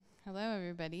Hello,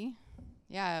 everybody.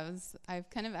 Yeah, I've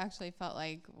kind of actually felt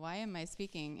like, why am I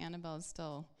speaking? Annabelle is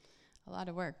still a lot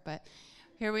of work, but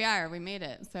here we are. We made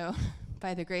it. So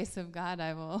by the grace of God,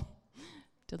 I will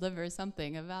deliver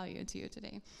something of value to you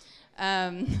today.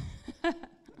 All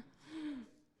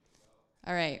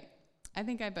right. I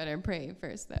think I better pray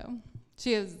first, though.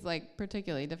 She is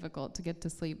particularly difficult to get to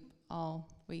sleep all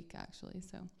week, actually.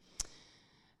 So,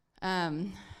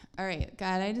 all right,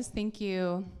 God, I just thank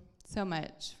you so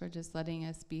much for just letting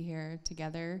us be here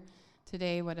together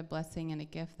today. What a blessing and a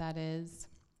gift that is.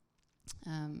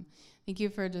 Thank you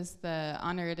for just the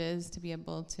honor it is to be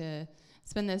able to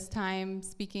spend this time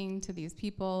speaking to these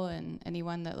people and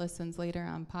anyone that listens later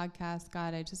on podcast.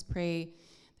 God, I just pray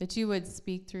that you would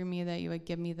speak through me, that you would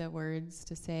give me the words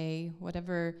to say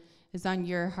whatever is on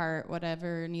your heart,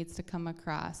 whatever needs to come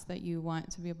across that you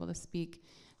want to be able to speak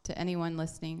to anyone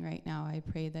listening right now. I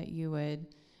pray that you would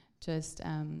just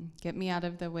get me out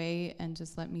of the way and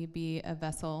just let me be a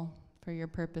vessel for your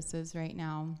purposes right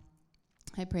now.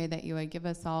 I pray that you would give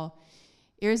us all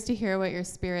ears to hear what your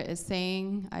Spirit is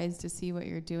saying, eyes to see what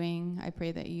you're doing. I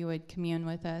pray that you would commune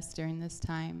with us during this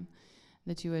time,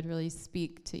 that you would really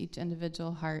speak to each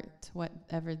individual heart,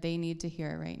 whatever they need to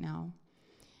hear right now.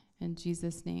 In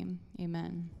Jesus' name,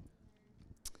 amen.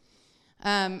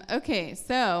 Okay,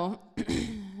 so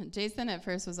Jason at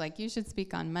first was like, you should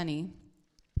speak on money.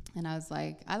 And I was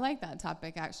like, I like that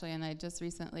topic, actually. And I just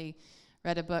recently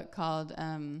read a book called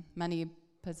Money,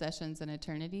 Possessions, and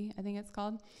Eternity, I think it's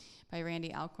called, by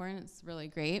Randy Alcorn. It's really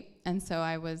great. And so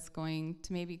I was going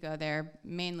to maybe go there,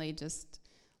 mainly just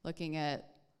looking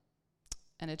at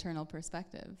an eternal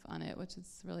perspective on it, which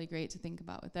is really great to think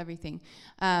about with everything.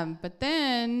 But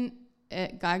then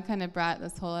God kind of brought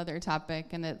this whole other topic,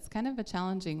 and it's kind of a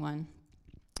challenging one.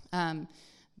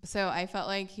 So I felt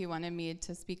like he wanted me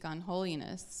to speak on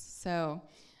holiness. So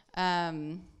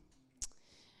I'm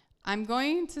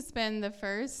going to spend the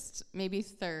first, maybe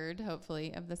third,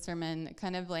 hopefully, of the sermon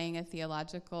kind of laying a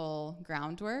theological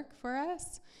groundwork for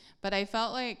us. But I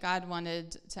felt like God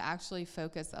wanted to actually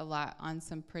focus a lot on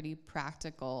some pretty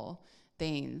practical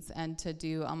things and to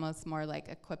do almost more like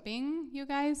equipping you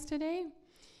guys today.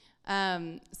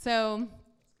 So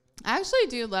I actually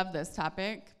do love this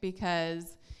topic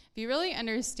because if you really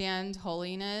understand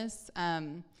holiness,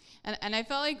 and I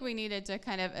felt like we needed to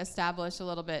kind of establish a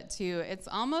little bit too. It's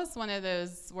almost one of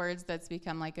those words that's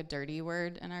become like a dirty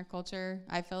word in our culture.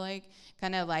 I feel like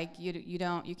kind of like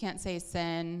you can't say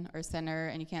sin or sinner,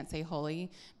 and you can't say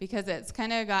holy because it's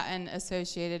kind of gotten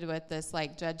associated with this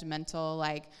like judgmental,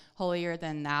 like holier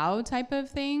than thou type of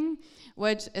thing,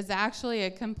 which is actually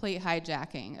a complete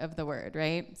hijacking of the word,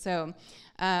 right? So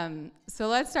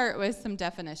let's start with some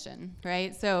definition,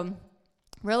 right? So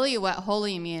really what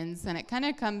holy means, and it kind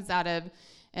of comes out of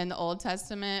in the Old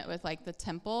Testament with like the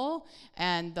temple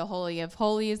and the Holy of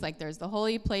Holies, like there's the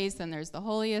holy place and there's the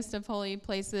holiest of holy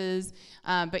places.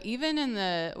 But even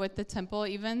with the temple,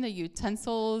 even the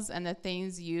utensils and the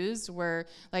things used were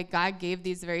like God gave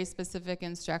these very specific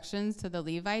instructions to the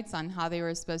Levites on how they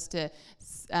were supposed to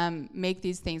make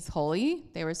these things holy.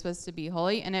 They were supposed to be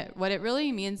holy. And what it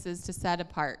really means is to set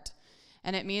apart.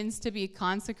 And it means to be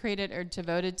consecrated or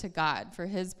devoted to God for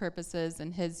his purposes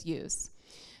and his use.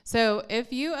 So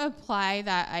if you apply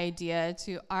that idea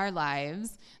to our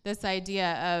lives, this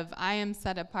idea of I am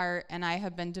set apart and I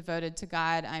have been devoted to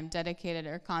God, I'm dedicated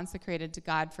or consecrated to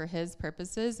God for his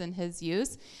purposes and his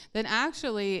use, then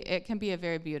actually it can be a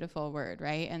very beautiful word,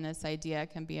 right? And this idea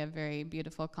can be a very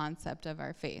beautiful concept of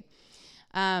our faith.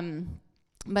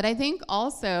 But I think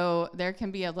also there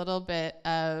can be a little bit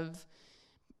of,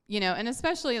 and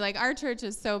especially like our church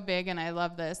is so big, and I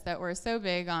love this, that we're so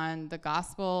big on the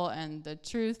gospel and the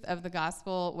truth of the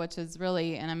gospel, which is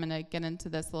really, and I'm going to get into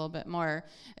this a little bit more,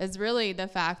 is really the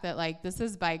fact that like this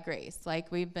is by grace.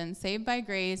 Like we've been saved by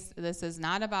grace. This is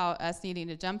not about us needing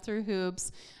to jump through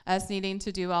hoops, us needing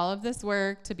to do all of this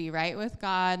work to be right with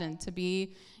God and to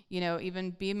be,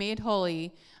 even be made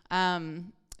holy,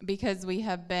 because we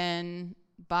have been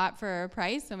bought for a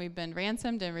price, and we've been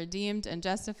ransomed and redeemed and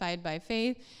justified by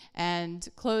faith and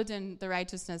clothed in the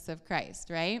righteousness of Christ,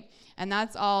 right? And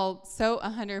that's all so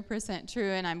 100%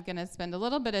 true, and I'm going to spend a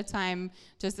little bit of time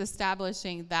just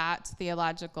establishing that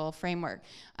theological framework.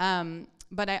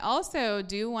 But I also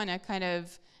do want to kind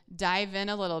of dive in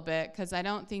a little bit because I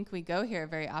don't think we go here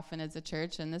very often as a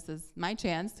church, and this is my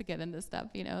chance to get into stuff,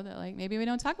 that like maybe we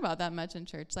don't talk about that much in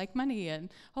church, like money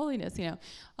and holiness,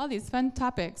 all these fun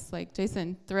topics. Like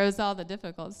Jason throws all the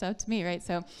difficult stuff to me, right?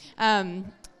 So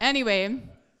anyway,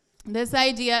 this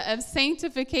idea of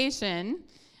sanctification,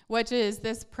 which is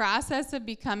this process of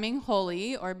becoming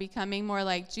holy or becoming more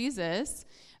like Jesus,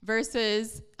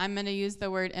 versus, I'm going to use the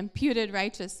word imputed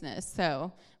righteousness.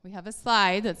 So we have a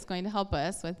slide that's going to help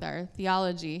us with our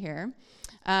theology here.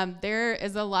 There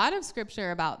is a lot of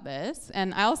scripture about this,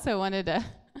 and I also wanted to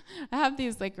I have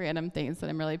these like random things that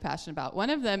I'm really passionate about. One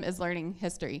of them is learning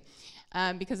history,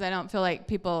 because I don't feel like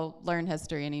people learn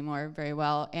history anymore very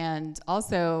well, and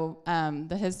also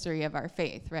the history of our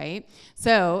faith, right?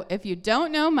 So if you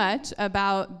don't know much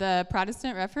about the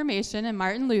Protestant Reformation and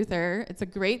Martin Luther, it's a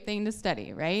great thing to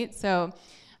study, right? So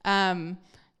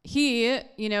he,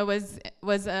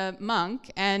 was a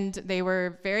monk, and they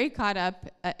were very caught up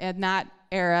in that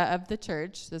era of the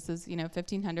church. This is,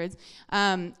 1500s,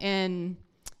 in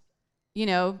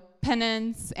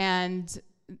penance, and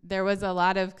there was a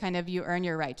lot of kind of you earn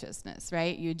your righteousness,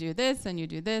 right? You do this, and you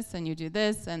do this, and you do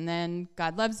this, and then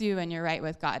God loves you, and you're right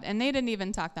with God. And they didn't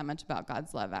even talk that much about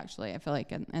God's love, actually, I feel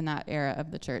like, in that era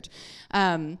of the church.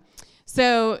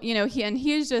 So,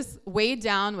 he's just weighed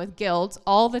down with guilt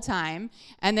all the time.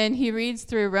 And then he reads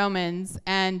through Romans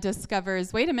and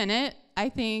discovers, wait a minute, I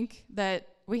think that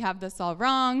we have this all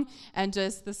wrong, and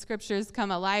just the scriptures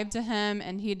come alive to him,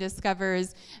 and he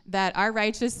discovers that our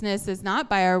righteousness is not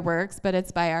by our works, but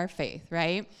it's by our faith,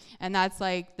 right? And that's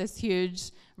like this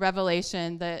huge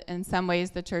revelation that in some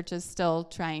ways the church is still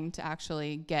trying to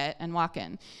actually get and walk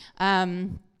in.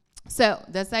 So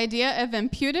this idea of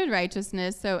imputed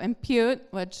righteousness, so impute,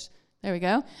 which, there we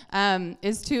go,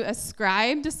 is to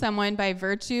ascribe to someone by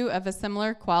virtue of a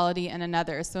similar quality in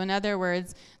another. So in other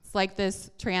words, it's like this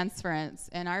transference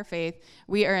in our faith.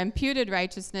 We are imputed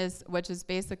righteousness, which is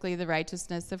basically the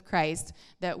righteousness of Christ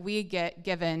that we get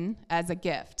given as a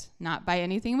gift, not by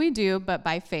anything we do, but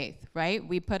by faith, right?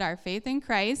 We put our faith in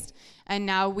Christ, and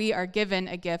now we are given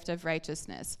a gift of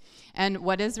righteousness. And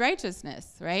what is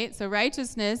righteousness, right? So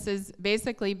righteousness is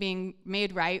basically being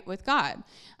made right with God.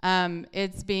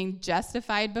 It's being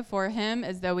justified before him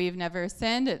as though we've never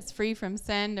sinned. It's free from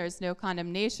sin. There's no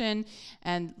condemnation.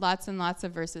 And lots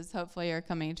of verses hopefully are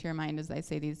coming to your mind as I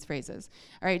say these phrases.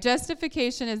 All right,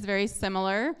 justification is very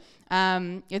similar.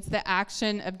 It's the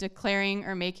action of declaring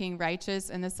or making righteous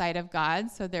in the sight of God.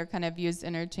 So they're kind of used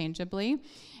interchangeably.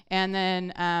 And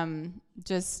then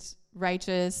just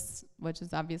righteous, which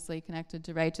is obviously connected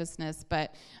to righteousness,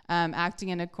 but acting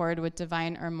in accord with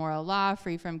divine or moral law,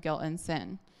 free from guilt and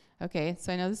sin. Okay,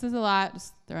 so I know this is a lot,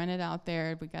 just throwing it out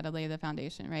there. We got to lay the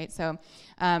foundation, right? So,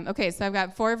 okay, so I've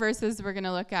got 4 verses we're going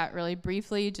to look at really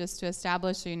briefly just to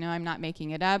establish so you know I'm not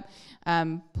making it up,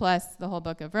 plus the whole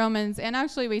book of Romans. And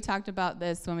actually, we talked about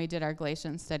this when we did our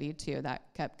Galatians study, too.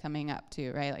 That kept coming up,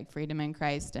 too, right? Like freedom in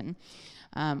Christ and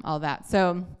all that.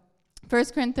 So 1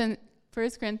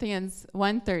 Corinthians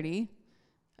 1:30.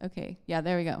 Okay, yeah,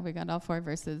 there we go. We got all 4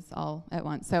 verses all at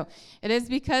once. So it is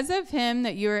because of him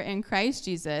that you are in Christ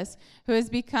Jesus, who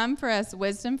has become for us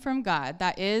wisdom from God.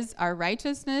 That is our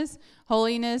righteousness,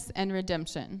 holiness, and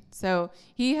redemption. So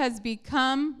he has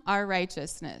become our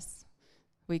righteousness.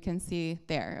 We can see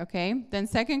there, okay? Then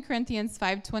 2 Corinthians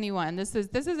 5:21. This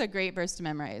is a great verse to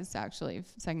memorize, actually,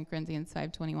 2 Corinthians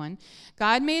 5:21.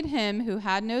 God made him who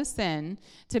had no sin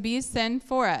to be sin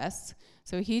for us.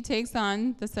 So he takes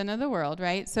on the sin of the world,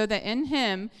 right? So that in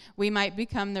him we might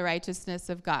become the righteousness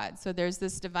of God. So there's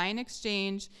this divine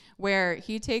exchange where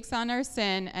he takes on our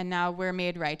sin and now we're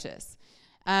made righteous.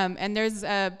 And there's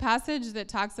a passage that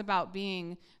talks about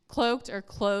being cloaked or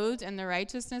clothed in the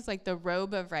righteousness, like the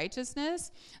robe of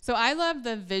righteousness. So I love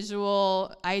the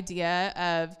visual idea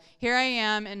of here I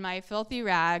am in my filthy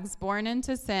rags, born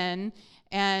into sin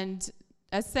and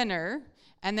a sinner.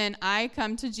 And then I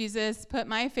come to Jesus, put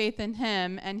my faith in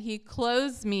him, and he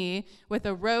clothes me with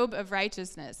a robe of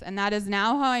righteousness. And that is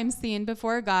now how I'm seen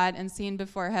before God and seen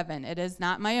before heaven. It is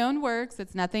not my own works.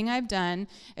 It's nothing I've done.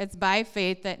 It's by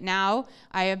faith that now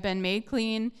I have been made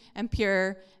clean and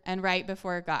pure and right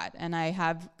before God. And I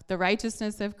have the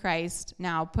righteousness of Christ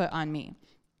now put on me.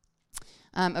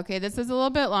 Okay, this is a little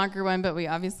bit longer one, but we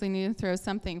obviously need to throw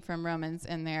something from Romans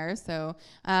in there. So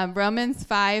Romans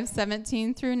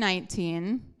 5:17 through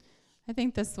 19. I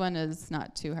think this one is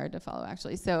not too hard to follow,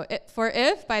 actually. So, for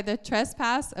if by the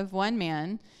trespass of one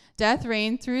man, death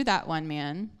reigned through that one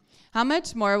man, how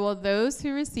much more will those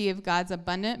who receive God's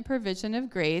abundant provision of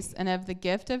grace and of the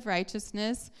gift of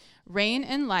righteousness reign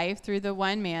in life through the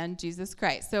one man, Jesus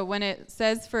Christ? So when it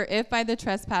says, for if by the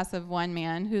trespass of one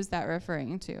man, who's that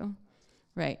referring to?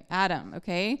 Right, Adam,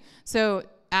 okay? So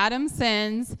Adam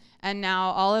sins, and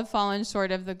now all have fallen short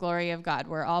of the glory of God.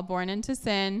 We're all born into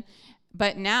sin,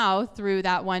 but now through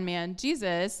that one man,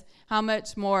 Jesus, how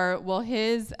much more will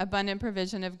his abundant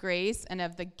provision of grace and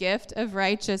of the gift of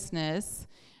righteousness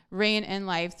reign in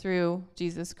life through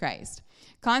Jesus Christ?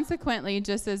 Consequently,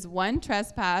 just as one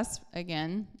trespass,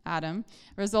 again, Adam,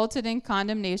 resulted in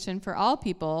condemnation for all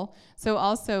people, so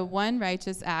also one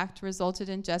righteous act resulted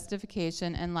in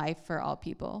justification and life for all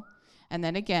people. And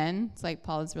then again, it's like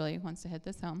Paul really wants to hit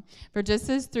this home. For just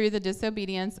as through the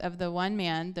disobedience of the one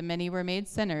man, the many were made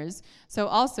sinners, so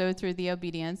also through the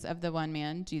obedience of the one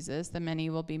man, Jesus, the many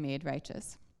will be made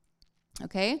righteous.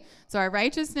 Okay, so our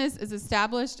righteousness is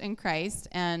established in Christ.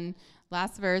 And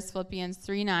last verse, Philippians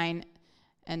 3:9,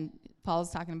 and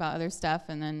Paul's talking about other stuff,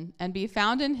 and be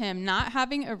found in him, not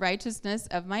having a righteousness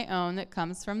of my own that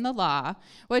comes from the law,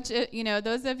 which,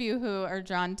 those of you who are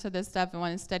drawn to this stuff and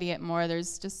want to study it more,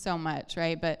 there's just so much,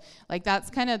 right? But like that's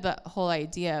kind of the whole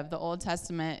idea of the Old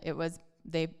Testament. It was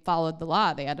they followed the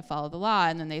law. They had to follow the law,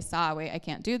 and then they saw, wait, I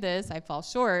can't do this. I fall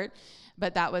short.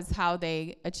 But that was how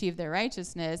they achieved their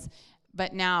righteousness.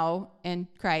 But now in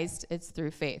Christ, it's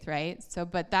through faith, right? So,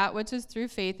 but that which is through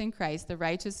faith in Christ, the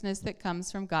righteousness that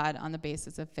comes from God on the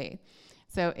basis of faith.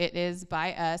 So it is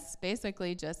by us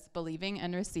basically just believing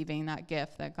and receiving that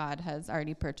gift that God has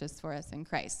already purchased for us in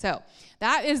Christ. So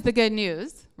that is the good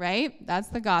news, right? That's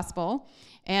the gospel.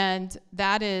 And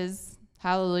that is,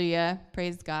 hallelujah,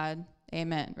 praise God,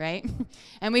 amen, right?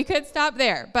 And we could stop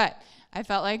there, but I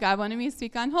felt like God wanted me to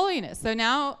speak on holiness. So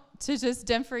now to just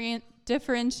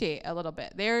differentiate a little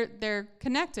bit. They're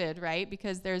connected, right?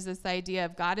 Because there's this idea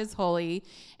of God is holy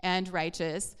and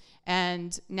righteous,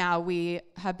 and now we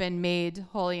have been made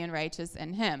holy and righteous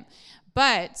in him.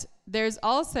 But there's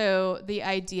also the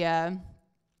idea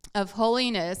of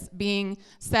holiness being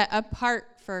set apart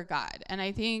for God. And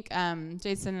I think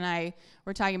Jason and I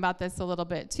were talking about this a little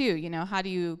bit too. How do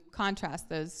you contrast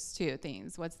those two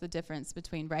things? What's the difference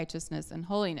between righteousness and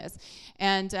holiness?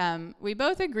 And we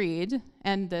both agreed,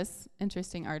 and this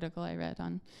interesting article I read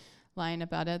online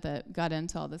about it that got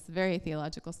into all this very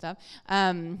theological stuff,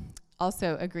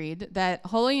 also agreed that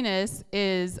holiness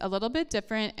is a little bit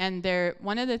different, and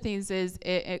one of the things is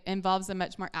it involves a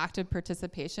much more active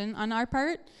participation on our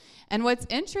part. And what's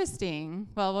interesting,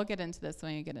 well, we'll get into this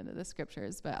when you get into the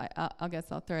scriptures, but I guess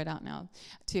I'll throw it out now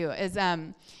too, is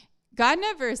God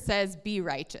never says be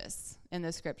righteous in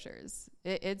the scriptures.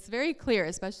 It's very clear,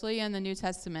 especially in the New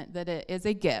Testament, that it is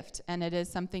a gift and it is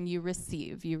something you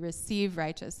receive. You receive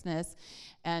righteousness,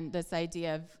 and this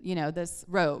idea of, this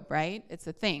robe, right? It's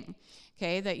a thing,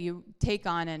 okay, that you take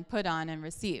on and put on and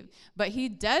receive. But he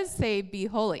does say be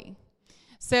holy.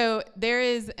 So there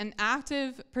is an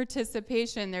active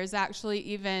participation. There's actually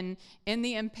even in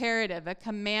the imperative a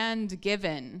command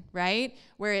given, right?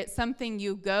 Where it's something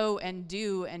you go and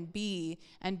do and be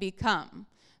and become.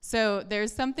 So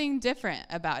there's something different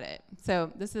about it.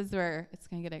 So this is where it's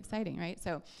going to get exciting, right?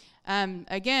 So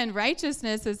again,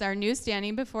 righteousness is our new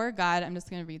standing before God. I'm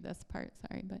just going to read this part,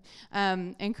 sorry. But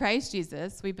in Christ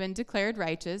Jesus, we've been declared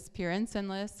righteous, pure and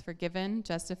sinless, forgiven,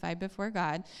 justified before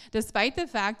God, despite the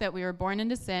fact that we were born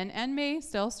into sin and may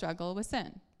still struggle with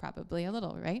sin. Probably a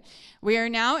little, right? We are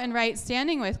now in right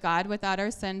standing with God without our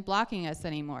sin blocking us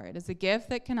anymore. It is a gift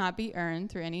that cannot be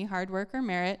earned through any hard work or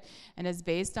merit and is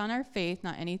based on our faith,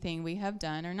 not anything we have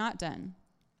done or not done.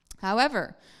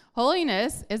 However,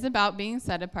 holiness is about being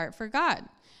set apart for God,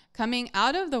 coming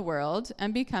out of the world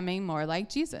and becoming more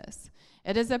like Jesus.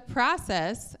 It is a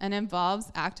process and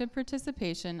involves active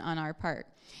participation on our part.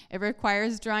 It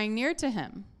requires drawing near to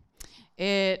him.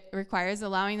 It requires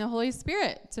allowing the Holy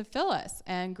Spirit to fill us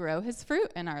and grow his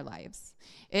fruit in our lives.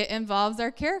 It involves our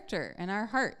character and our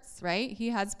hearts, right? He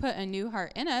has put a new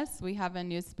heart in us. We have a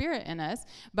new spirit in us.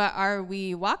 But are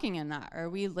we walking in that?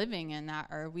 Are we living in that?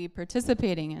 Are we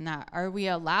participating in that? Are we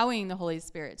allowing the Holy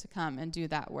Spirit to come and do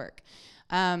that work?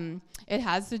 It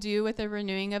has to do with the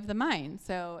renewing of the mind.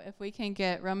 So if we can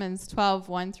get Romans 12,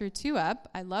 1-2 up.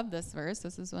 I love this verse.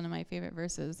 This is one of my favorite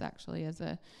verses, actually, as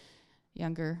a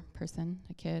younger person,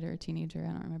 a kid or a teenager.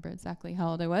 I don't remember exactly how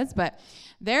old I was. But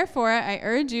therefore, I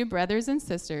urge you, brothers and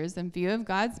sisters, in view of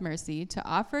God's mercy, to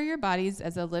offer your bodies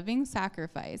as a living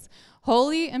sacrifice,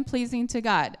 holy and pleasing to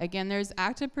God. Again, there's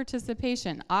active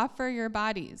participation. Offer your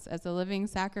bodies as a living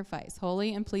sacrifice,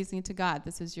 holy and pleasing to God.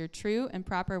 This is your true and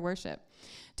proper worship.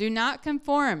 Do not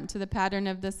conform to the pattern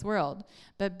of this world,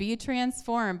 but be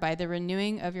transformed by the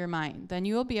renewing of your mind. Then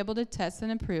you will be able to test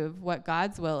and approve what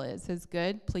God's will is, his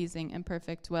good, pleasing, and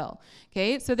perfect will.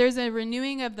 Okay, so there's a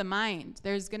renewing of the mind.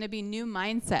 There's going to be new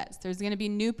mindsets. There's going to be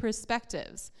new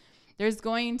perspectives. There's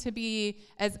going to be,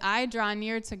 as I draw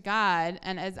near to God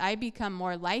and as I become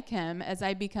more like him, as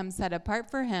I become set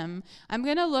apart for him, I'm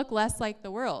going to look less like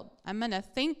the world. I'm going to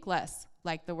think less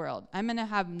like the world. I'm going to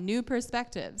have new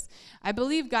perspectives. I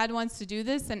believe God wants to do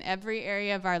this in every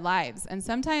area of our lives. And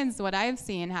sometimes what I've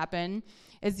seen happen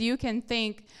is you can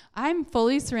think, I'm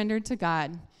fully surrendered to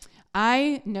God.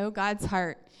 I know God's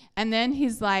heart. And then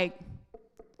he's like,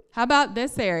 how about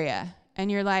this area?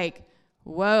 And you're like,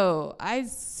 whoa, I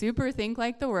super think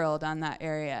like the world on that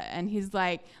area. And he's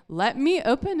like, let me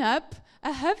open up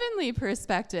a heavenly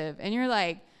perspective. And you're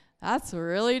like, that's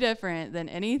really different than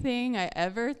anything I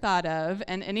ever thought of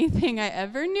and anything I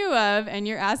ever knew of. And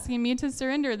you're asking me to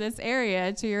surrender this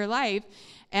area to your life.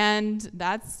 And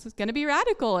that's going to be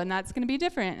radical, and that's going to be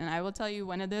different. And I will tell you,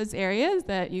 one of those areas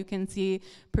that you can see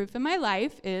proof in my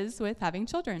life is with having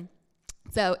children.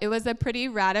 So it was a pretty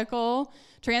radical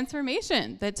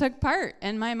transformation that took part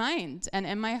in my mind and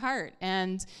in my heart.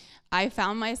 And I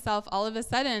found myself all of a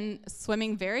sudden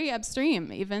swimming very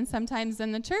upstream, even sometimes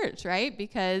in the church, right?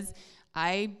 Because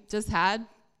I just had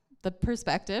the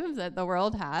perspective that the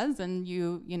world has, and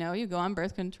you go on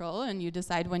birth control and you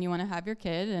decide when you want to have your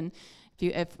kid. And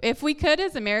if we could,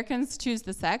 as Americans, choose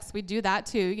the sex, we'd do that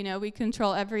too. We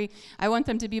control I want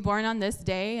them to be born on this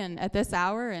day and at this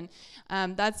hour.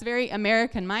 And that's very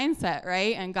American mindset,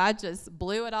 right? And God just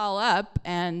blew it all up.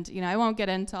 And, I won't get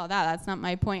into all that. That's not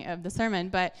my point of the sermon.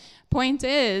 But point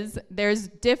is, there's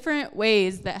different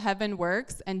ways that heaven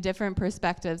works and different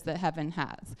perspectives that heaven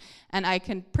has. And I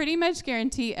can pretty much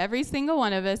guarantee every single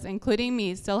one of us, including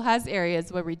me, still has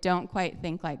areas where we don't quite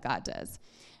think like God does.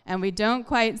 And we don't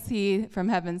quite see from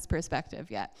heaven's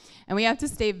perspective yet. And we have to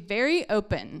stay very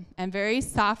open and very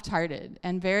soft-hearted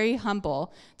and very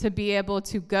humble to be able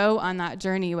to go on that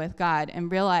journey with God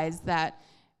and realize that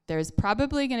there's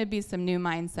probably going to be some new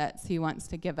mindsets he wants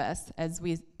to give us as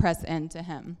we press into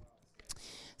him.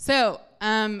 So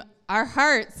our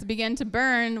hearts begin to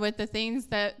burn with the things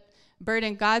that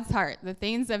burden God's heart, the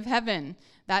things of heaven.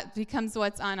 That becomes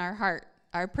what's on our heart.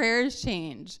 Our prayers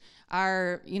change.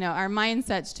 Our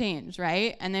mindsets change,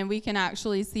 right? And then we can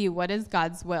actually see what is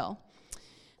God's will.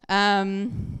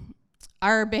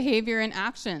 Our behavior and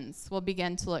actions will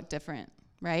begin to look different,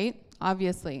 right?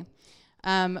 Obviously.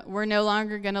 We're no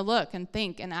longer going to look and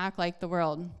think and act like the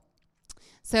world.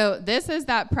 So this is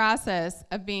that process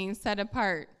of being set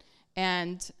apart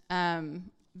and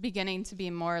beginning to be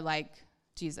more like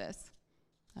Jesus.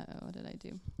 What did I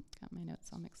do? Got my notes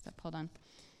all mixed up. Hold on.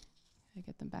 I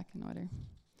get them back in order.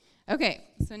 Okay,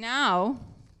 so now,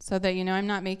 so that I'm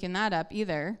not making that up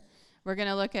either, we're going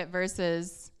to look at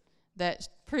verses that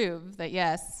prove that,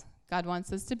 yes, God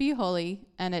wants us to be holy,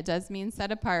 and it does mean set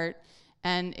apart,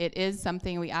 and it is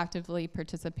something we actively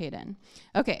participate in.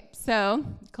 Okay, so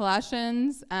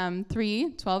Colossians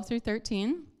 3:12 through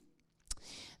 13.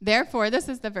 Therefore, this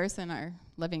is the verse in our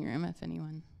living room, if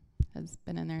anyone has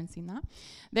been in there and seen that.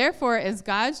 Therefore, as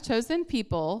God's chosen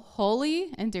people,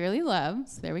 holy and dearly loved,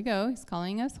 so there we go, he's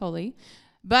calling us holy.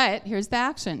 But here's the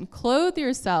action. Clothe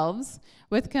yourselves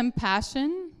with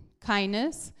compassion,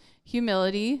 kindness,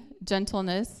 humility,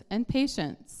 gentleness, and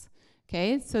patience.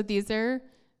 Okay, so these are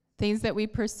things that we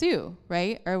pursue,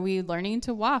 right? Are we learning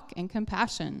to walk in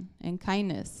compassion and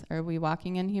kindness? Are we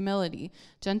walking in humility,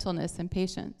 gentleness, and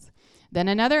patience? Then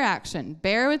another action,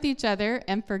 bear with each other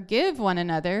and forgive one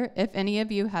another if any of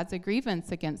you has a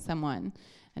grievance against someone.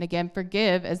 And again,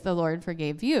 forgive as the Lord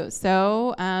forgave you.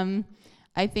 So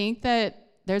I think that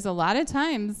there's a lot of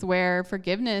times where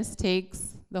forgiveness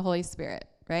takes the Holy Spirit,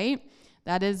 right?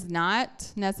 That is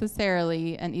not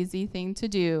necessarily an easy thing to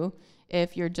do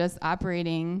if you're just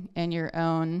operating in your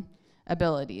own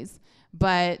abilities.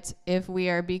 But if we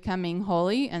are becoming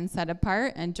holy and set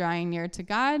apart and drawing near to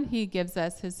God, he gives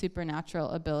us his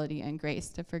supernatural ability and grace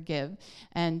to forgive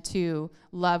and to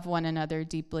love one another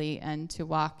deeply and to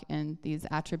walk in these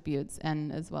attributes,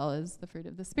 and as well as the fruit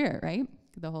of the Spirit, right?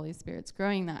 The Holy Spirit's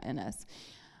growing that in us.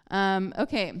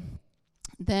 Okay,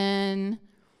 then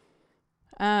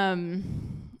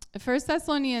 1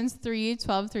 Thessalonians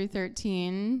 3:12 through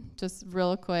 13, just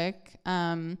real quick.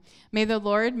 May the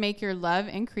Lord make your love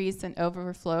increase and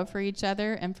overflow for each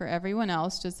other and for everyone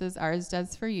else, just as ours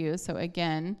does for you. So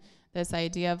again, this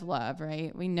idea of love,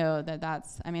 right? We know that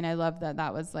I love that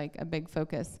that was like a big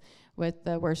focus with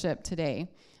the worship today.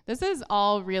 This is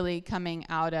all really coming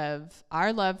out of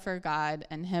our love for God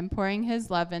and him pouring his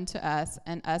love into us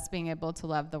and us being able to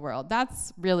love the world.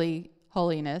 That's really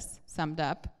holiness summed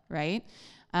up, right?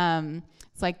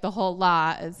 It's like the whole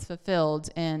law is fulfilled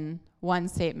in one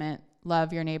statement: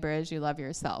 love your neighbor as you love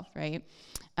yourself, right?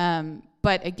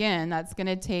 But again, that's going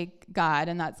to take God,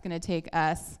 and that's going to take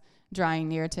us drawing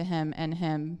near to him and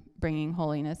him bringing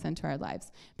holiness into our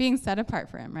lives, being set apart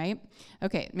for him, right?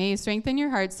 Okay, may you strengthen your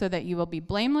hearts so that you will be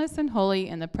blameless and holy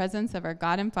in the presence of our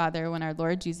God and Father when our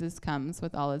Lord Jesus comes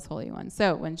with all his holy ones.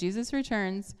 So when Jesus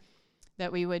returns,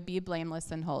 that we would be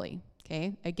blameless and holy,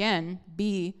 okay? Again,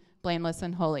 be blameless,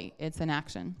 and holy. It's an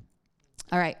action.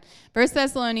 All right. 1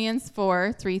 Thessalonians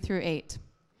 4, 3 through 8.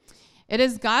 It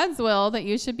is God's will that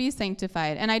you should be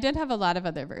sanctified. And I did have a lot of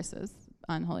other verses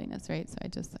on holiness, right? So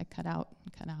I cut out.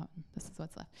 This is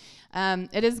what's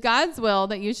left. It is God's will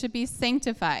that you should be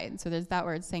sanctified. So there's that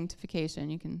word,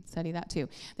 sanctification. You can study that too.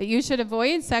 That you should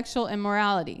avoid sexual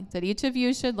immorality. That each of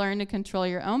you should learn to control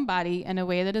your own body in a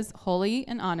way that is holy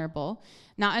and honorable,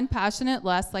 not in passionate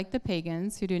lust like the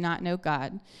pagans who do not know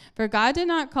God. For God did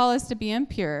not call us to be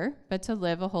impure, but to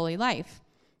live a holy life.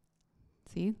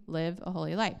 See, live a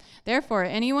holy life. Therefore,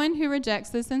 anyone who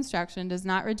rejects this instruction does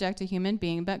not reject a human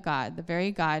being, but God, the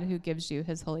very God who gives you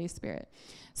his Holy Spirit.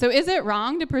 So is it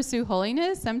wrong to pursue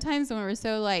holiness? Sometimes when we're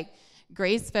so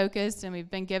grace focused and we've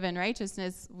been given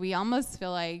righteousness, we almost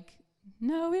feel like,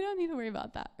 no, we don't need to worry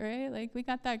about that, right? We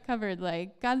got that covered.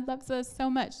 God loves us so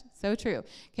much. So true.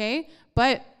 Okay.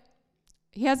 But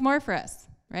he has more for us.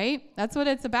 Right? That's what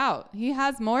it's about. He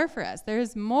has more for us.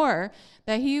 There's more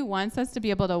that he wants us to be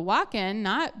able to walk in,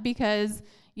 not because,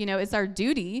 it's our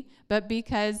duty, but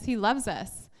because he loves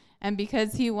us and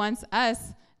because he wants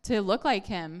us to look like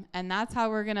him. And that's how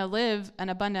we're going to live an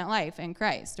abundant life in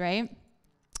Christ, right?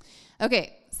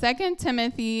 Okay, 2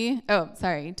 Timothy,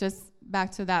 just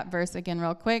back to that verse again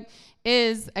real quick,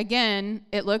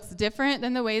 it looks different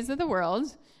than the ways of the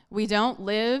world. We don't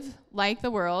live like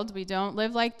the world. We don't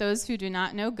live like those who do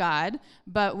not know God,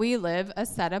 but we live a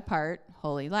set-apart,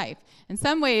 holy life. In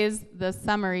some ways, the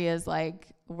summary is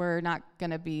we're not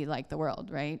going to be like the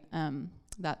world, right?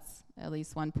 That's at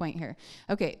least one point here.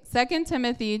 Okay, 2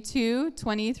 Timothy 2,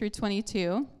 20 through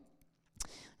 22.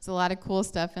 There's a lot of cool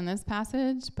stuff in this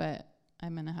passage, but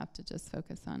I'm going to have to just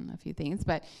focus on a few things.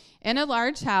 But in a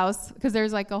large house, because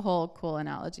there's a whole cool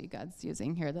analogy God's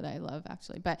using here that I love,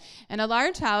 actually. But in a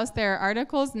large house, there are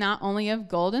articles not only of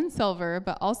gold and silver,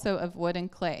 but also of wood and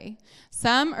clay.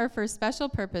 Some are for special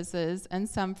purposes and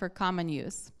some for common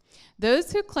use.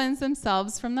 Those who cleanse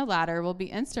themselves from the latter will be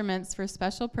instruments for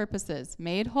special purposes,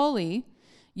 made holy,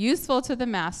 useful to the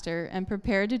master, and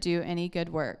prepared to do any good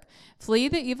work. Flee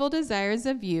the evil desires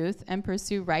of youth and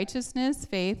pursue righteousness,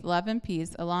 faith, love, and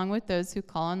peace, along with those who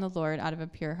call on the Lord out of a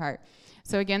pure heart.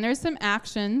 So again, there's some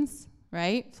actions,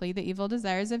 right? Flee the evil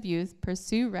desires of youth,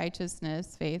 pursue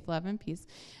righteousness, faith, love, and peace.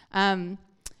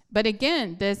 But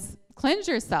again, this cleanse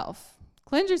yourself,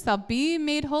 be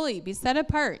made holy, be set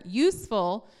apart,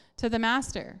 useful to the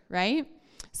master, right?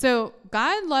 So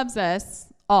God loves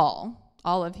us all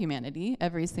of humanity,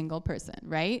 every single person,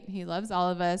 right? He loves all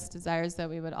of us, desires that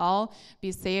we would all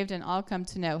be saved and all come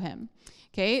to know him.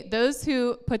 Okay, those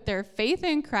who put their faith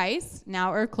in Christ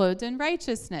now are clothed in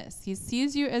righteousness. He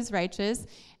sees you as righteous,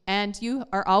 and you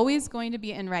are always going to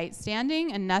be in right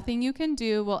standing, and nothing you can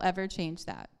do will ever change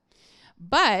that.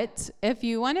 But if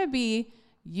you want to be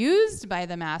used by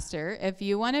the master, if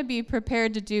you want to be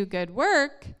prepared to do good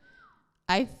work,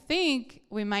 I think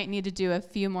we might need to do a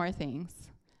few more things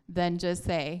than just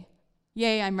say,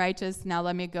 yay, I'm righteous, now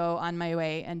let me go on my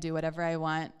way and do whatever I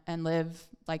want and live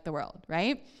like the world,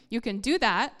 right? You can do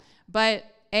that, but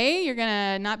A, you're going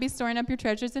to not be storing up your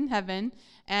treasures in heaven,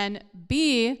 and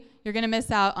B, you're going to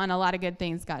miss out on a lot of good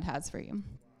things God has for you.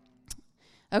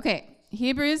 Okay,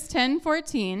 Hebrews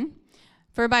 10:14.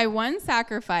 For by one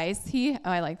sacrifice he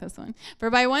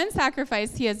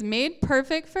has made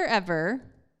perfect forever,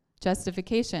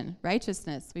 justification,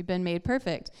 righteousness. We've been made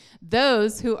perfect.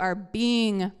 Those who are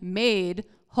being made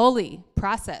holy,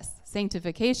 process,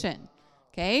 sanctification.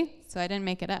 Okay? So I didn't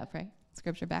make it up, right?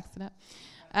 Scripture backs it up.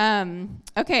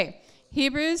 Okay.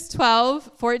 Hebrews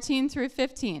 12:14 through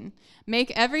 15.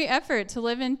 Make every effort to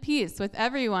live in peace with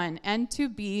everyone and to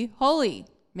be holy.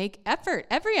 Make effort,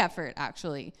 every effort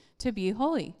actually, to be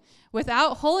holy.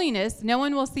 Without holiness, no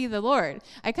one will see the Lord.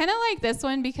 I kind of like this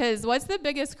one because what's the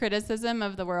biggest criticism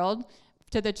of the world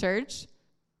to the church?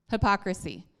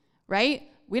 Hypocrisy, right?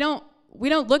 We don't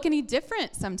look any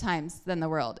different sometimes than the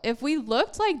world. If we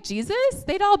looked like Jesus,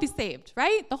 they'd all be saved,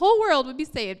 right? The whole world would be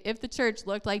saved if the church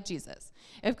looked like Jesus.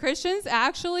 If Christians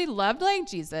actually loved like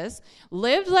Jesus,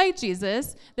 lived like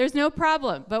Jesus, there's no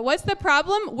problem. But what's the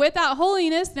problem? Without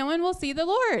holiness, no one will see the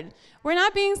Lord. We're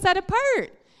not being set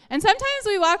apart. And sometimes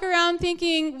we walk around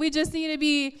thinking we just need to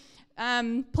be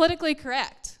politically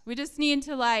correct. We just need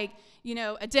to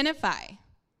identify.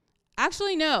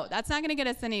 Actually, no, that's not going to get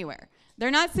us anywhere. They're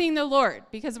not seeing the Lord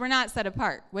because we're not set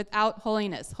apart without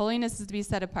holiness. Holiness is to be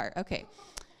set apart. Okay.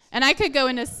 And I could go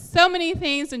into so many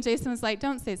things, and Jason was like,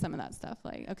 don't say some of that stuff.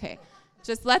 Okay.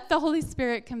 Just let the Holy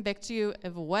Spirit convict you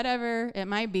of whatever it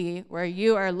might be where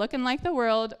you are looking like the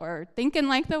world or thinking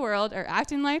like the world or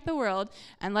acting like the world,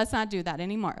 and let's not do that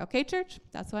anymore. Okay, church?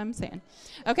 That's what I'm saying.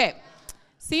 Okay,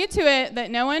 See to it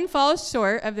that no one falls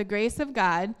short of the grace of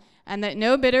God, and that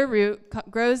no bitter root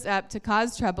grows up to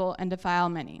cause trouble and defile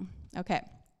many. Okay,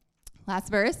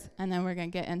 last verse, and then we're going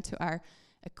to get into our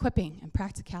equipping and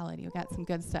practicality. We've got some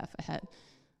good stuff ahead.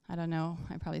 I don't know,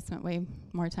 I probably spent way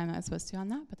more time than I was supposed to on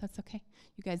that, but that's okay.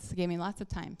 You guys gave me lots of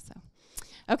time, so.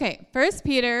 Okay, 1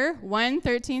 Peter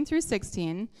 1:13 through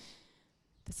 16.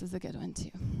 This is a good one,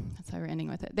 too. That's why we're ending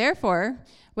with it. Therefore,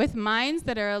 with minds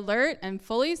that are alert and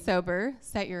fully sober,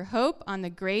 set your hope on the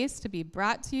grace to be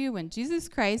brought to you when Jesus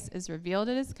Christ is revealed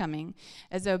at his coming.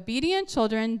 As obedient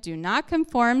children, do not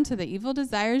conform to the evil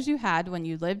desires you had when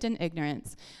you lived in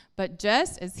ignorance, but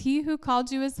just as he who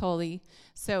called you is holy,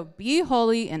 so be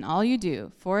holy in all you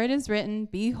do. For it is written,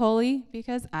 be holy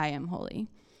because I am holy.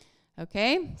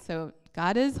 Okay, so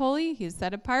God is holy, he's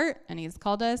set apart, and he's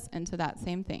called us into that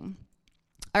same thing.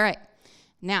 All right,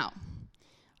 now,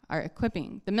 our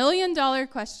equipping. The $1 million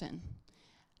question.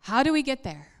 How do we get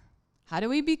there? How do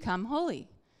we become holy,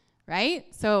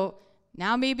 right? So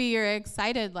now maybe you're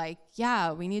excited like,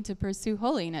 yeah, we need to pursue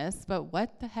holiness, but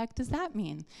what the heck does that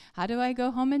mean? How do I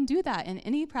go home and do that in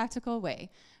any practical way,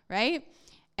 right?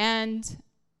 And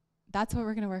that's what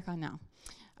we're going to work on now.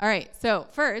 All right, so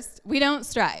first, we don't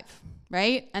strive,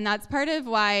 right? And that's part of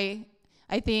why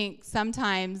I think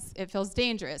sometimes it feels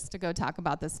dangerous to go talk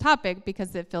about this topic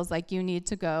because it feels like you need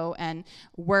to go and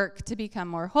work to become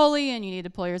more holy and you need to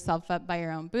pull yourself up by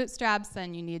your own bootstraps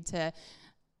and you need to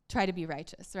try to be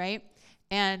righteous, right?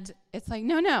 And it's like,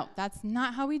 no, that's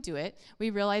not how we do it. We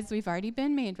realize we've already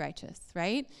been made righteous,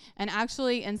 right? And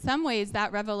actually, in some ways,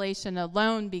 that revelation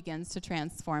alone begins to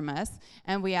transform us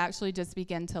and we actually just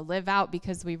begin to live out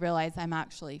because we realize I'm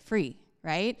actually free.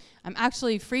 Right? I'm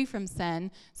actually free from sin,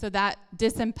 so that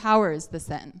disempowers the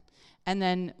sin, and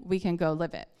then we can go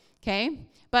live it, okay?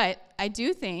 But I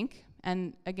do think,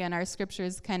 and again, our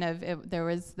scriptures there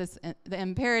was this, the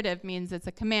imperative means it's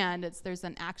a command, there's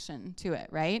an action to it,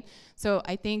 right? So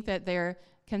I think that there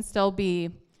can still be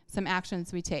some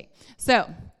actions we take. So,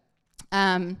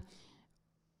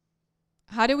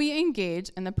 how do we engage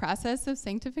in the process of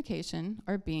sanctification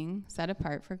or being set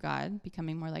apart for God,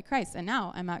 becoming more like Christ? And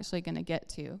now I'm actually going to get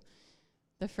to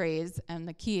the phrase and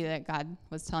the key that God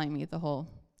was telling me the whole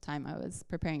time I was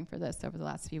preparing for this over the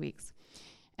last few weeks.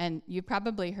 And you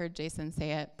probably heard Jason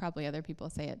say it, probably other people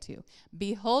say it too.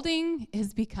 Beholding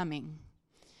is becoming.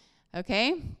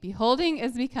 Okay? Beholding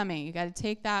is becoming. You got to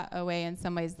take that away. In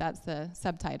some ways, that's the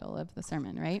subtitle of the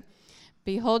sermon, right?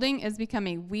 Beholding is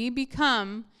becoming. We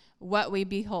become what we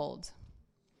behold.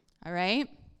 All right?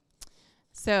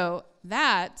 So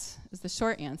that is the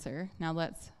short answer. Now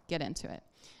let's get into it.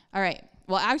 All right.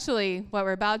 Well, actually, what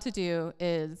we're about to do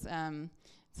is,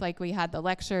 it's like we had the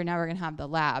lecture, now we're going to have the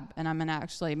lab, and I'm going to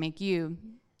actually make you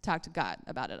talk to God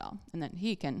about it all, and then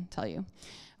he can tell you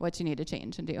what you need to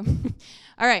change and do.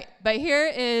 All right. But here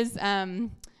is the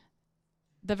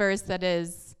verse that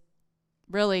is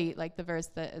really like the verse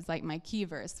that is like my key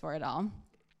verse for it all.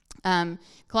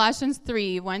 Colossians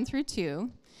 3:1-2.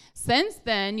 Since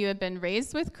then you have been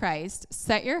raised with Christ,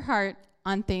 set your heart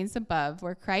on things above,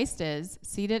 where Christ is,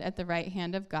 seated at the right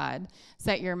hand of God.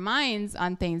 Set your minds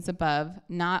on things above,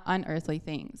 not on earthly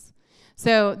things.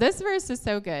 So this verse is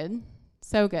so good,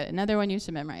 so good. Another one you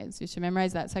should memorize. You should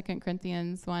memorize that 2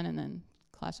 Corinthians 1 and then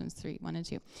Colossians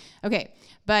 3:1-2. Okay,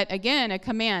 but again, a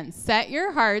command. Set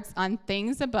your hearts on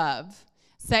things above.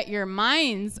 Set your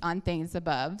minds on things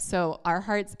above. So our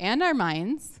hearts and our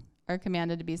minds are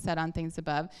commanded to be set on things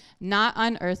above, not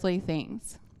on earthly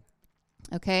things.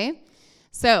 Okay?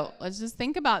 So let's just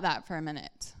think about that for a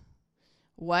minute.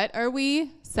 What are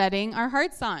we setting our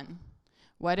hearts on?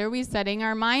 What are we setting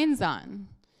our minds on?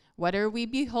 What are we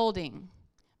beholding?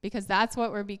 Because that's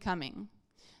what we're becoming.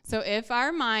 So if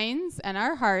our minds and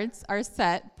our hearts are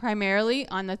set primarily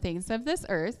on the things of this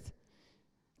earth,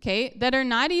 okay, that are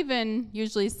not even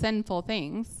usually sinful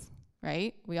things,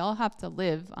 right? We all have to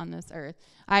live on this earth.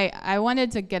 I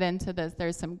wanted to get into this.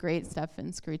 There's some great stuff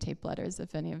in Screwtape Letters,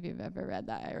 if any of you have ever read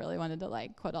that. I really wanted to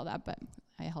quote all that, but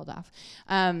I held off.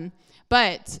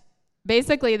 But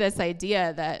basically this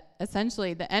idea that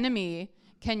essentially the enemy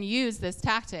can use this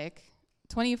tactic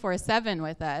 24/7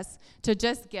 with us to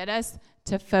just get us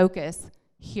to focus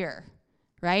here.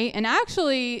 Right? And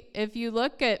actually, if you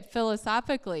look at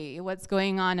philosophically what's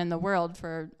going on in the world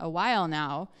for a while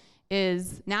now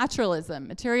is naturalism,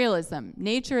 materialism.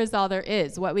 Nature is all there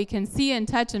is. What we can see and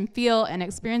touch and feel and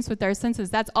experience with our senses,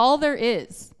 that's all there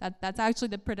is. That's actually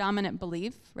the predominant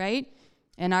belief, right,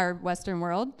 in our Western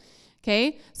world.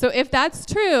 Okay? So if that's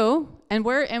true, and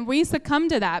we succumb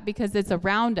to that because it's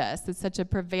around us, it's such a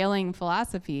prevailing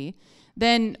philosophy,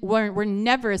 then we're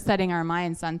never setting our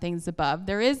minds on things above.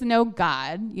 There is no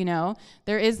God,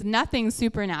 There is nothing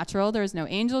supernatural. There's no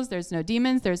angels, there's no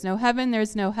demons, there's no heaven,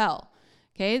 there's no hell.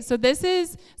 Okay? So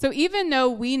even though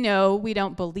we know we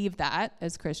don't believe that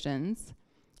as Christians,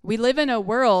 we live in a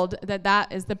world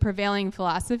that is the prevailing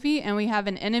philosophy, and we have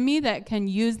an enemy that can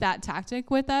use that tactic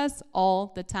with us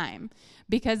all the time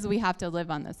because we have to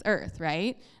live on this earth,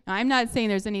 right? Now, I'm not saying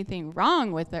there's anything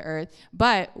wrong with the earth,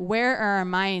 but where are our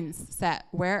minds set?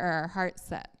 Where are our hearts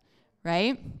set,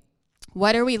 right?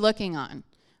 What are we looking on?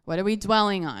 What are we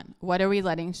dwelling on? What are we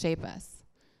letting shape us?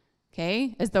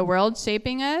 Okay? Is the world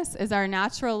shaping us? Is our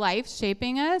natural life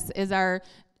shaping us? Is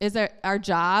it our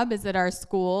job? Is it our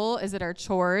school? Is it our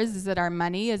chores? Is it our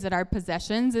money? Is it our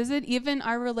possessions? Is it even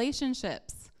our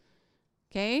relationships?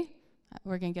 Okay?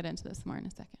 We're going to get into this more in a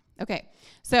second. Okay.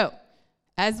 So,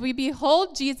 as we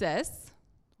behold Jesus,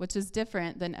 which is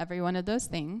different than every one of those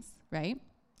things, right?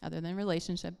 Other than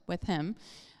relationship with him,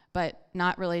 but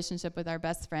not relationship with our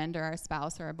best friend or our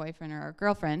spouse or our boyfriend or our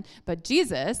girlfriend, but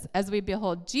Jesus, as we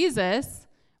behold Jesus,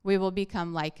 we will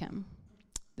become like him.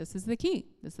 This is the key.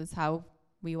 This is how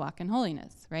we walk in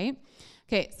holiness, right?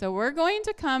 Okay, so we're going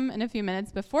to come in a few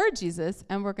minutes before Jesus,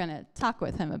 and we're going to talk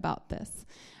with him about this,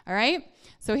 all right?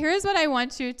 So here's what I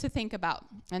want you to think about,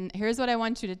 and here's what I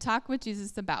want you to talk with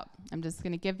Jesus about. I'm just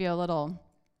going to give you a little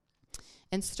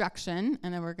instruction,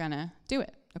 and then we're going to do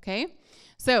it, okay?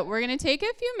 So we're going to take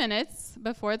a few minutes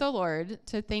before the Lord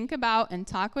to think about and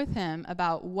talk with him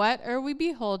about what are we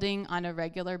beholding on a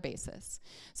regular basis.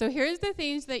 So here's the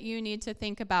things that you need to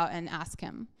think about and ask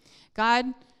him. God,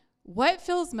 what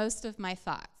fills most of my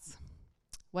thoughts?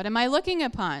 What am I looking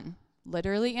upon,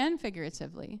 literally and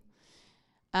figuratively?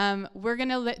 We're going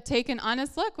to take an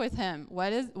honest look with him.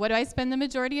 What do I spend the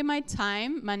majority of my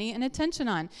time, money, and attention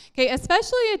on? Okay,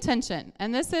 especially attention.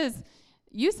 And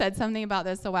you said something about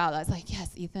this a while ago. I was like,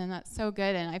 yes, Ethan, that's so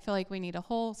good. And I feel like we need a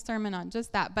whole sermon on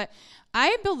just that. But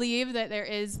I believe that there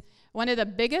is one of the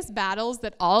biggest battles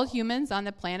that all humans on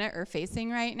the planet are facing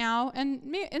right now,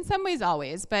 and in some ways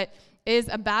always, but is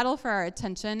a battle for our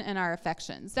attention and our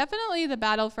affections. Definitely the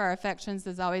battle for our affections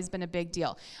has always been a big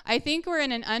deal. I think we're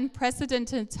in an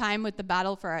unprecedented time with the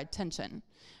battle for our attention,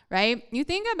 right?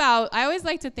 I always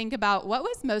like to think about what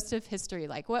was most of history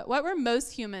like? What were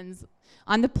most humans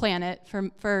on the planet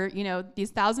for these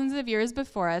thousands of years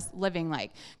before us living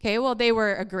like? Okay, well, they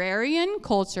were agrarian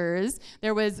cultures.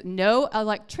 There was no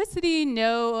electricity,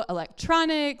 no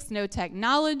electronics, no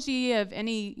technology of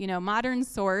any, modern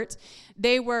sort.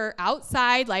 They were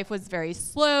outside. Life was very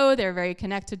slow. They're very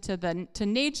connected to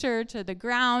nature, to the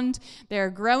ground. They're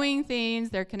growing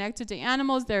things. They're connected to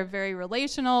animals. They're very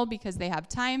relational because they have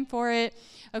time for it.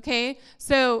 Okay,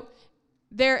 so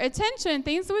their attention,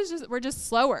 things were just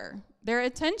slower. Their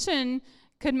attention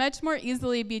could much more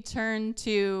easily be turned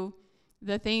to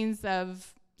the things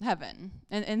of heaven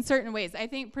in certain ways. I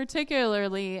think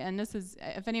particularly, and this is,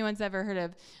 if anyone's ever heard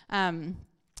of,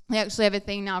 they actually have a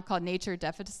thing now called nature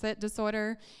deficit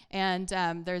disorder, and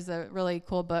there's a really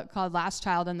cool book called Last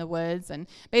Child in the Woods, and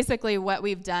basically what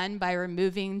we've done by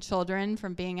removing children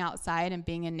from being outside and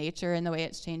being in nature and the way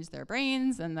it's changed their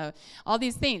brains and all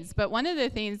these things. But one of the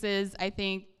things is, I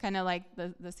think, kind of like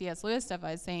the C.S. Lewis stuff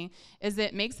I was saying, is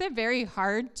it makes it very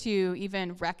hard to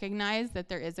even recognize that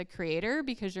there is a creator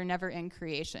because you're never in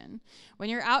creation. When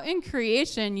you're out in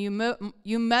creation,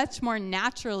 you much more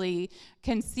naturally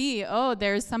can see, oh,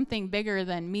 there's something bigger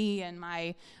than me and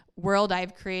my world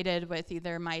I've created with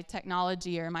either my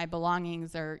technology or my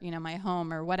belongings or, my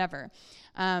home or whatever.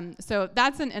 So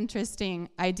that's an interesting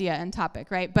idea and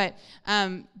topic, right? But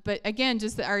again,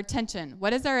 just our attention.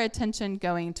 What is our attention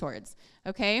going towards?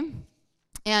 Okay?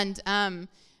 And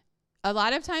a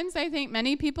lot of times I think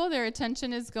many people, their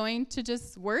attention is going to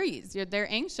just worries.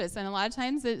 They're anxious. And a lot of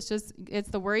times it's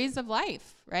the worries of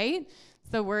life, right?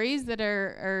 The worries that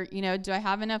are, do I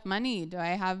have enough money? Do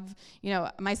I have,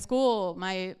 my school,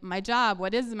 my job?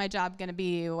 What is my job going to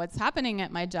be? What's happening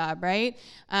at my job, right?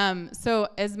 So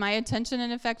is my attention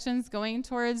and affections going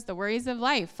towards the worries of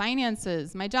life,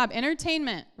 finances, my job,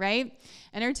 entertainment, right?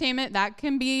 Entertainment, that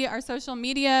can be our social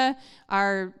media,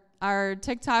 our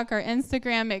TikTok, our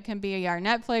Instagram. It can be our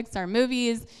Netflix, our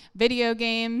movies, video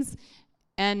games,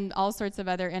 and all sorts of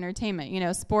other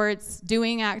entertainment, sports,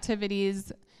 doing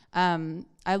activities.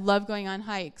 I love going on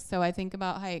hikes, so I think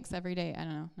about hikes every day. I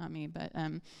don't know, not me, but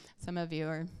some of you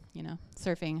are,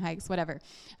 surfing, hikes, whatever.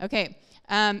 Okay,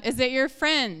 is it your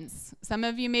friends? Some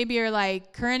of you maybe are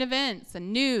like current events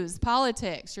and news,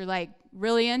 politics. You're like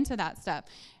really into that stuff.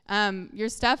 your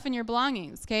stuff and your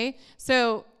belongings, okay?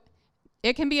 So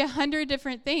it can be 100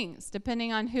 different things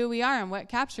depending on who we are and what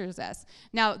captures us.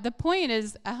 Now, the point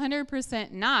is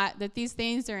 100% not that these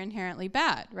things are inherently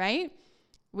bad, right?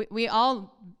 We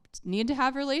all need to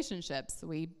have relationships.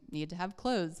 We need to have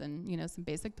clothes and, some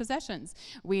basic possessions.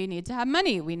 We need to have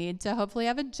money. We need to hopefully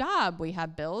have a job. We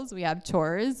have bills. We have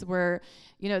chores.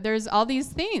 There's all these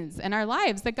things in our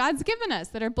lives that God's given us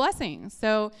that are blessings.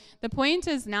 So the point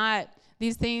is not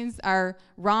these things are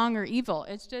wrong or evil.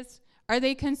 It's just, are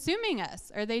they consuming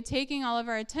us? Are they taking all of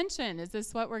our attention? Is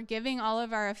this what we're giving all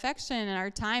of our affection and our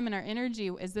time and our energy?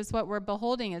 Is this what we're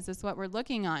beholding? Is this what we're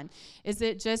looking on? Is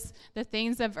it just the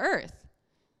things of earth?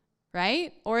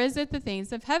 Right? Or is it the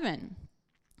things of heaven?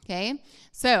 Okay?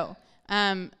 So,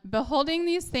 beholding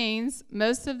these things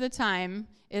most of the time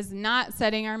is not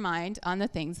setting our mind on the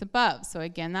things above. So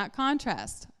again, that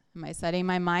contrast. Am I setting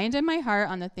my mind and my heart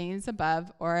on the things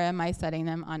above, or am I setting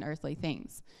them on earthly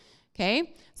things?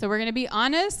 Okay? So we're going to be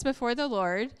honest before the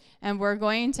Lord, and we're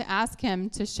going to ask him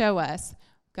to show us,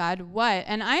 God, what?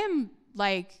 And I am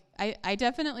I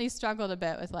definitely struggled a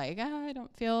bit with I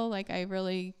don't feel like I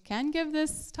really can give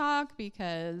this talk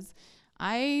because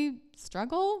I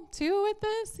struggle too with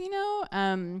this,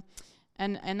 and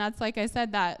that's like I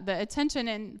said, that the attention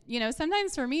and,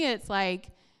 sometimes for me it's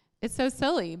it's so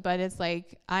silly, but it's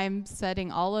I'm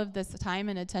setting all of this time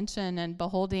and attention and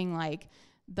beholding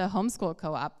the homeschool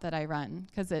co-op that I run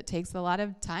because it takes a lot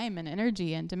of time and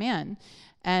energy and demand.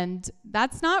 And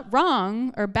that's not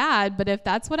wrong or bad, but if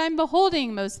that's what I'm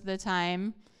beholding most of the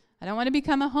time, I don't want to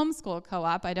become a homeschool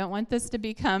co-op. I don't want this to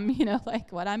become,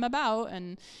 what I'm about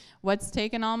and what's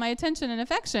taken all my attention and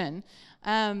affection.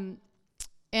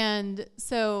 And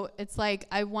so it's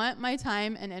I want my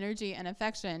time and energy and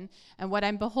affection and what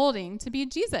I'm beholding to be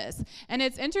Jesus. And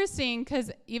it's interesting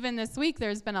because even this week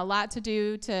there's been a lot to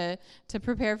do to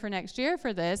prepare for next year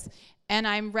for this. And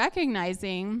I'm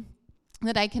recognizing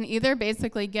that I can either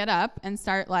basically get up and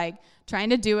start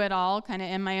trying to do it all kind of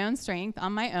in my own strength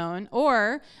on my own,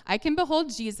 or I can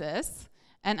behold Jesus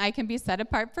and I can be set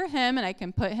apart for him and I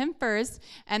can put him first.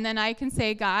 And then I can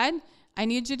say, God, I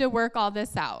need you to work all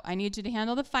this out. I need you to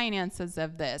handle the finances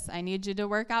of this. I need you to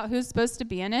work out who's supposed to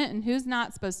be in it and who's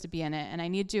not supposed to be in it. And I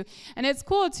need you. And it's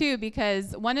cool, too,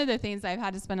 because one of the things I've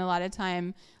had to spend a lot of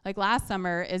time, last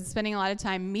summer, is spending a lot of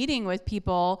time meeting with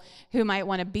people who might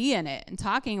want to be in it and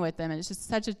talking with them. And it's just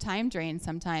such a time drain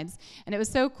sometimes. And it was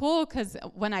so cool because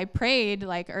when I prayed,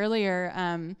 earlier,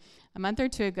 a month or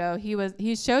two ago,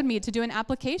 he showed me to do an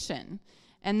application.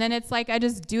 And then it's I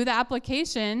just do the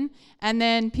application, and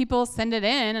then people send it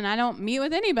in, and I don't meet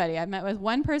with anybody. I've met with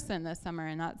one person this summer,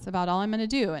 and that's about all I'm going to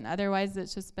do. And otherwise,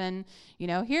 it's just been,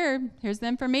 here's the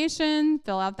information,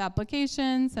 fill out the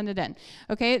application, send it in.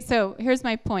 Okay, so here's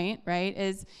my point, right,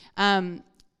 is I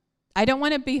don't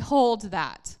want to behold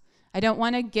that. I don't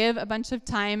want to give a bunch of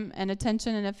time and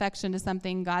attention and affection to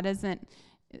something that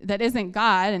isn't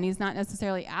God, and he's not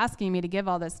necessarily asking me to give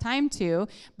all this time to.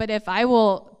 But if I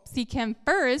will seek him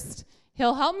first,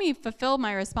 he'll help me fulfill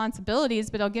my responsibilities,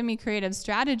 but he'll give me creative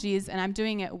strategies, and I'm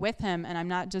doing it with him, and I'm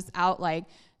not just out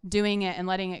doing it and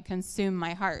letting it consume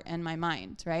my heart and my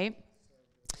mind, right?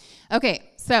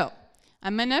 Okay, so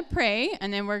I'm going to pray,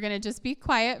 and then we're going to just be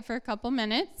quiet for a couple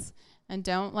minutes, and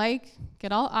don't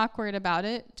get all awkward about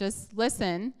it. Just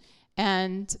listen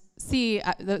and see.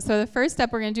 So the first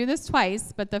step, we're going to do this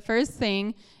twice, but the first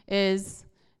thing is,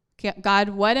 God,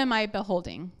 what am I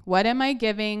beholding? What am I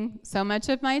giving so much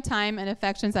of my time and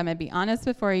affections? I'm going to be honest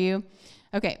before you.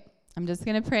 Okay, I'm just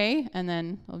going to pray, and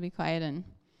then we'll be quiet, and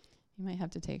you might have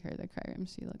to take her to the cry room.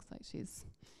 She looks like she's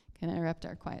going to interrupt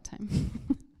our quiet time.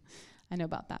 I know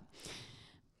about that.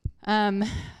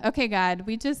 Okay, God,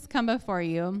 we just come before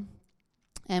you,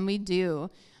 and we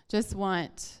do just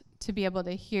want to be able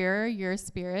to hear your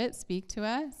Spirit speak to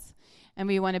us. And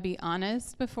we want to be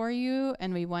honest before you,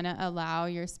 and we want to allow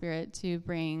your Spirit to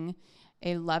bring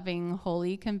a loving,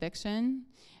 holy conviction.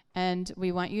 And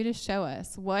we want you to show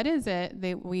us, what is it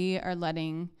that we are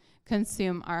letting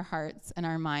consume our hearts and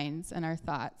our minds and our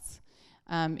thoughts?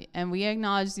 And we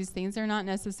acknowledge these things are not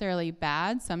necessarily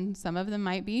bad. Some of them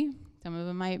might be. Some of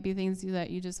them might be things that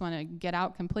you just want to get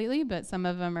out completely, but some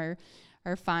of them are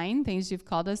fine, things you've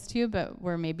called us to, but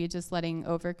we're maybe just letting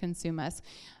over-consume us.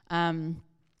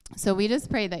 So we just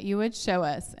pray that you would show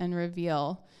us and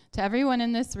reveal to everyone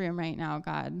in this room right now,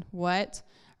 God, what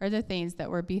are the things that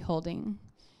we're beholding.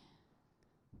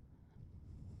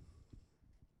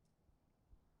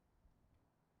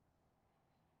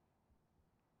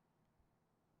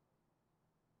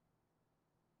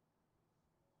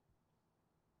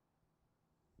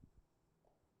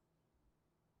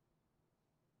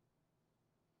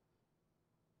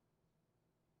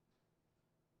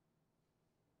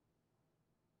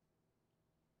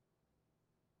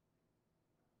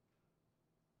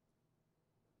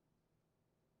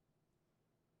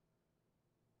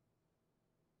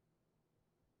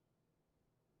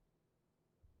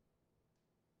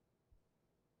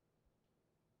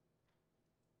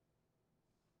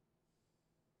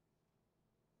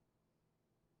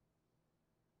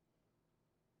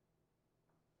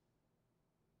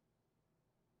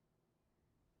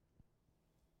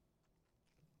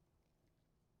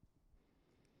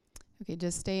 Okay,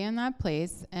 just stay in that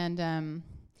place. And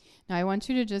now I want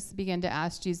you to just begin to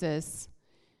ask Jesus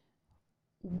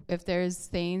if there's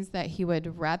things that he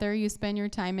would rather you spend your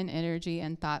time and energy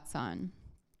and thoughts on.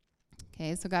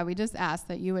 Okay, so God, we just ask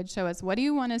that you would show us, what do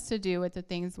you want us to do with the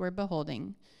things we're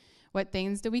beholding? What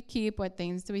things do we keep? What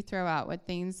things do we throw out? What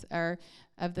things are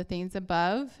of the things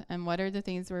above? And what are the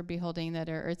things we're beholding that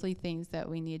are earthly things that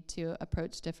we need to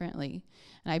approach differently?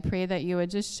 And I pray that you would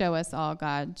just show us all,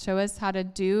 God. Show us how to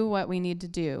do what we need to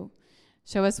do.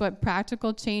 Show us what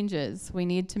practical changes we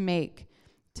need to make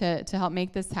to help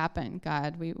make this happen,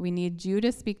 God. We need you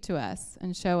to speak to us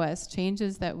and show us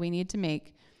changes that we need to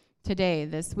make today,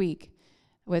 this week,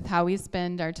 with how we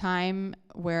spend our time,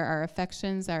 where our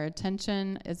affections, our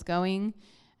attention is going,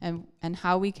 and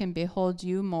how we can behold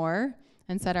you more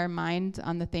and set our mind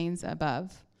on the things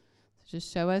above. So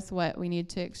just show us what we need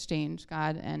to exchange,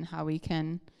 God, and how we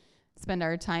can spend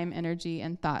our time, energy,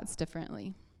 and thoughts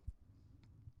differently.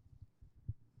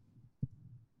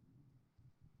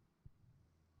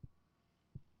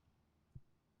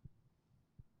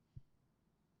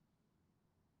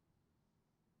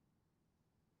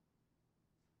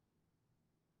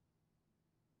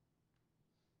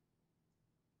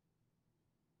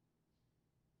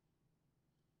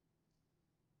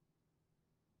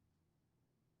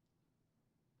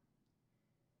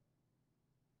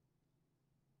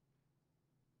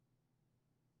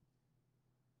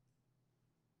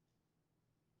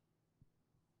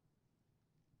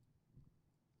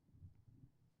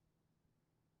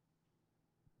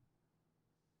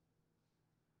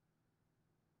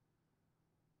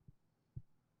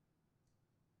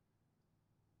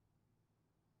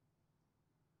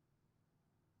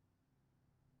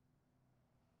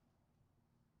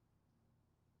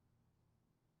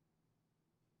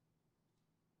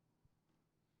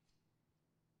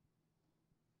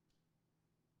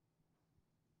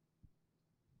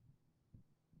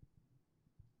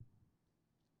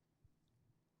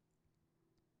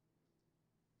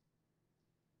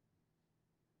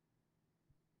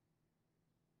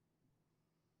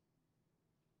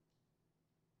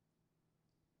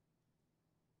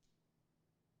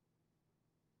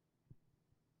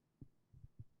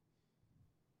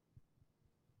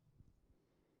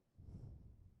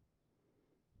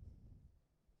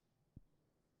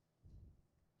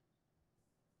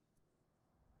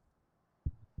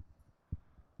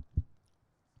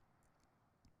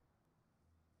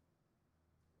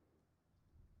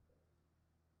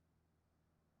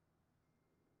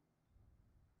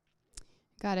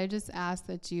 God, I just ask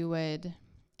that you would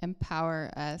empower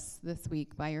us this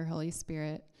week by your Holy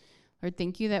Spirit. Lord,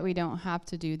 thank you that we don't have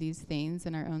to do these things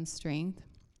in our own strength,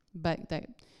 but that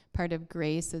part of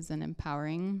grace is an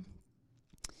empowering.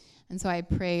 And so I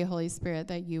pray, Holy Spirit,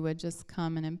 that you would just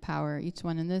come and empower each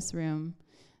one in this room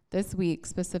this week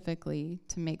specifically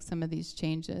to make some of these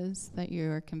changes that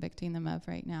you are convicting them of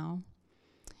right now.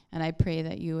 And I pray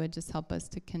that you would just help us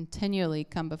to continually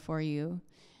come before you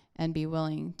and be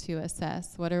willing to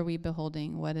assess what are we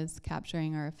beholding, what is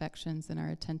capturing our affections and our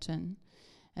attention,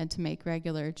 and to make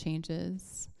regular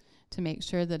changes to make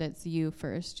sure that it's you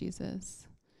first, Jesus,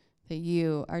 that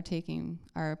you are taking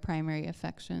our primary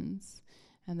affections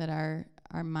and that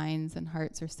our minds and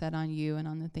hearts are set on you and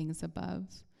on the things above,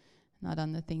 not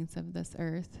on the things of this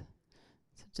earth.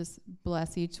 So just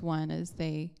bless each one as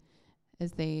they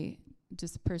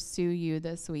just pursue you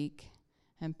this week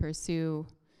and pursue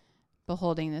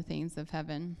beholding the things of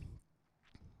heaven.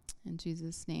 In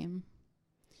Jesus' name.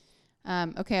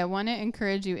 Okay, I want to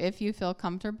encourage you, if you feel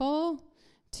comfortable,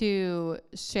 to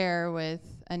share with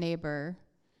a neighbor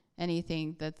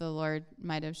anything that the Lord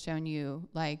might have shown you,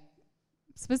 like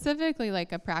specifically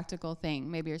like a practical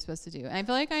thing maybe you're supposed to do. And I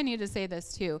feel like I need to say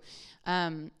this too,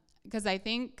 because I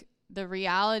think the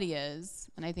reality is,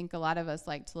 and I think a lot of us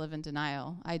like to live in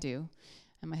denial. I do,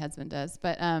 and my husband does,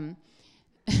 but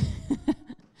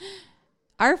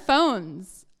our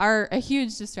phones are a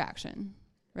huge distraction,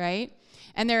 right?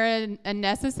 And they're a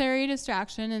necessary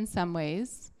distraction in some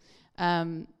ways.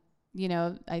 You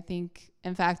know, I think,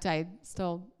 in fact, I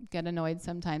still get annoyed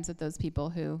sometimes at those people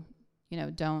who, you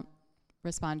know, don't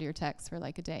respond to your texts for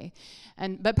like a day.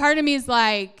 But part of me is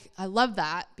like, I love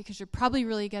that because you're probably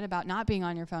really good about not being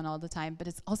on your phone all the time, but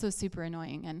it's also super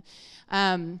annoying.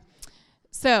 And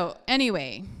so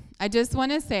anyway, I just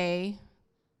want to say,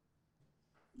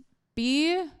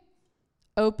 be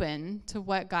open to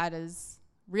what God is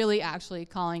really actually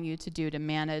calling you to do to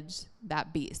manage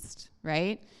that beast,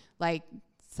 right? Like,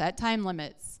 set time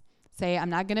limits. Say, I'm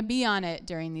not going to be on it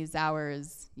during these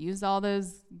hours. Use all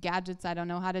those gadgets I don't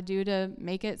know how to do to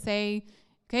make it say,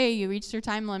 okay, you reached your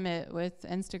time limit with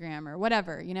Instagram or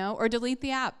whatever, you know, or delete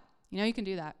the app You know you can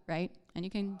do that, right? And you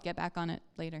can get back on it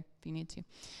later if you need to.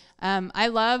 I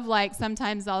love, like,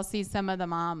 sometimes I'll see some of the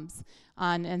moms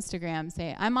on Instagram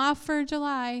say, I'm off for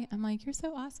July. I'm like, you're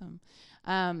so awesome.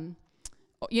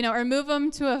 Or move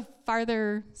them to a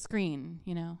farther screen,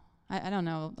 I don't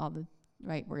know all the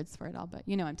right words for it all, but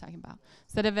you know what I'm talking about.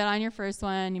 Instead of it on your first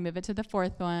one, you move it to the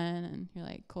fourth one, and you're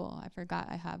like, cool, I forgot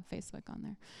I have Facebook on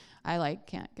there. I,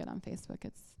 can't get on Facebook.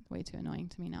 It's way too annoying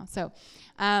to me now. So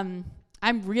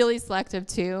I'm really selective,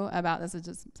 too, about this. Is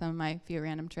just some of my few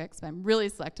random tricks, but I'm really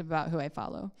selective about who I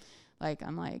follow.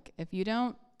 I'm like, if you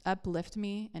don't uplift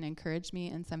me and encourage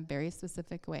me in some very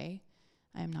specific way,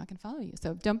 I am not going to follow you.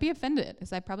 So don't be offended,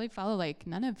 because I probably follow,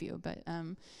 none of you. But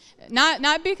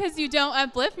not because you don't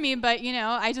uplift me, but,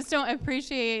 I just don't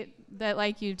appreciate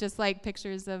that, you just like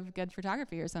pictures of good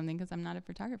photography or something, because I'm not a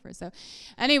photographer. So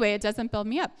anyway, it doesn't build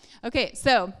me up. Okay,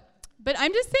 so... But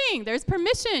I'm just saying, there's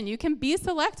permission. You can be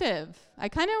selective. I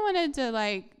kind of wanted to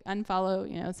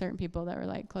unfollow, certain people that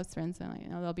were close friends,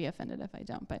 and they'll be offended if I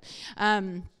don't. But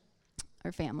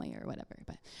or family or whatever.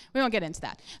 But we won't get into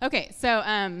that. Okay, so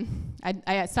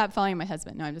I stopped following my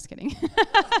husband. No, I'm just kidding.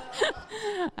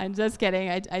 I'm just kidding.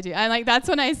 I do. That's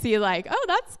when I see oh,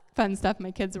 that's fun stuff my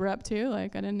kids were up to. I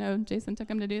didn't know Jason took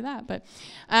them to do that. But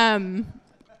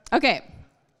okay.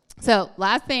 So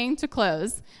last thing to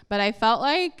close, but I felt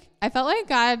like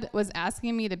God was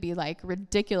asking me to be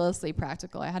ridiculously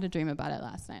practical. I had a dream about it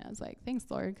last night. I was like, thanks,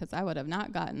 Lord, because I would have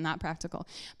not gotten that practical.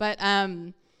 But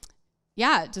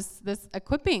just this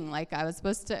equipping, I was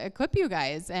supposed to equip you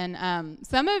guys. And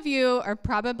some of you are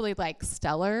probably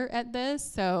stellar at this.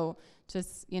 So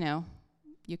just,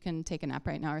 you can take a nap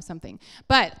right now or something.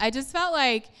 But I just felt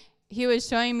like he was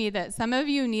showing me that some of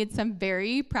you need some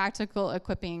very practical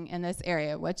equipping in this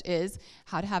area, which is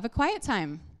how to have a quiet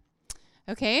time.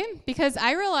 Okay? Because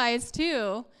I realized,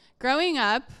 too, growing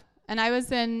up, and I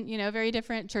was in, very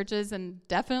different churches and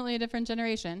definitely a different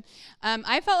generation,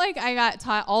 I felt like I got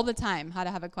taught all the time how to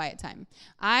have a quiet time.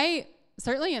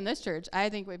 Certainly in this church, I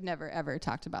think we've never, ever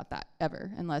talked about that,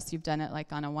 ever, unless you've done it,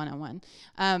 on a one-on-one.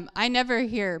 I never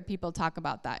hear people talk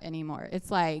about that anymore.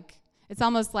 It's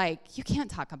almost like, you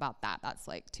can't talk about that. That's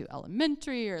too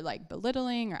elementary or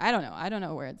belittling, or I don't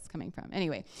know where it's coming from.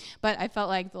 Anyway, but I felt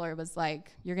like the Lord was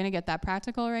you're going to get that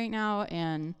practical right now.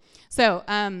 And so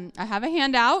I have a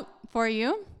handout for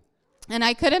you, and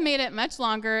I could have made it much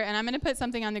longer, and I'm going to put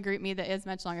something on the group me that is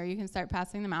much longer. You can start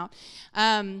passing them out.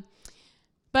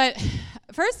 But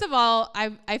first of all,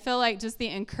 I feel like just the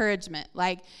encouragement.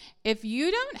 If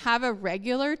you don't have a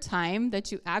regular time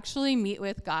that you actually meet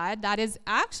with God, that is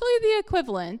actually the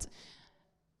equivalent,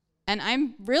 and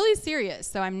I'm really serious,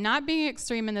 so I'm not being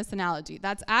extreme in this analogy.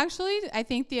 That's actually, I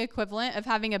think, the equivalent of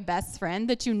having a best friend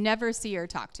that you never see or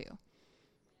talk to,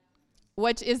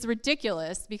 which is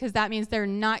ridiculous because that means they're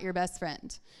not your best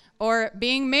friend. Or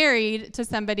being married to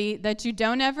somebody that you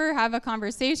don't ever have a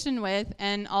conversation with,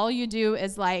 and all you do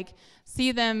is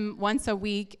see them once a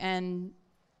week, and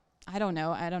I don't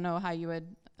know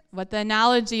what the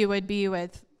analogy would be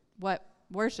with what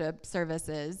worship service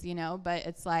is, but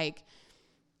it's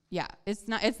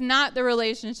it's not the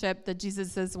relationship that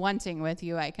Jesus is wanting with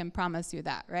you. I can promise you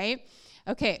that, right?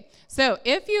 Okay, so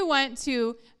if you want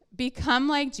to become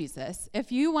like Jesus,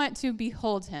 if you want to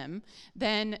behold him,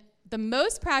 then the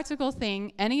most practical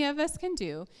thing any of us can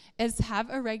do is have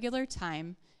a regular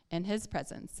time in his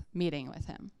presence, meeting with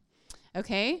him.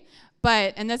 Okay?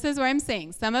 And this is where I'm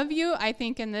saying, some of you, I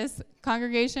think, in this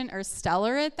congregation are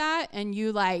stellar at that, and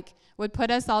you would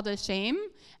put us all to shame.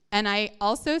 And I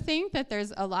also think that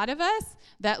there's a lot of us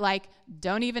that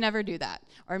don't even ever do that,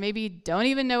 or maybe don't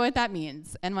even know what that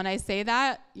means. And when I say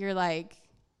that, you're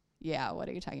yeah, what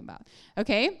are you talking about?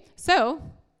 Okay? So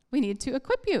we need to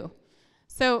equip you.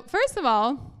 So first of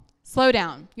all, slow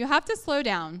down. You have to slow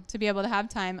down to be able to have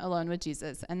time alone with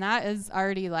Jesus. And that is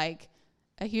already a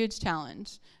huge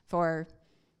challenge for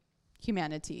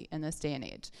humanity in this day and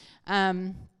age.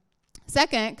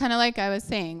 Second, kind of like I was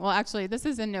saying, well, actually, this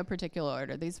is in no particular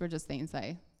order. These were just things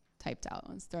I typed out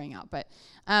and was throwing out. But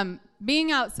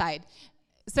being outside.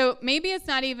 So maybe it's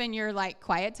not even your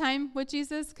quiet time with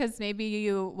Jesus, because maybe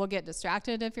you will get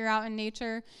distracted if you're out in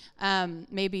nature.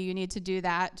 Maybe you need to do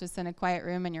that just in a quiet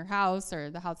room in your house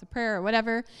or the house of prayer or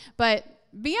whatever. But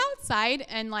be outside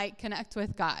and connect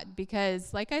with God,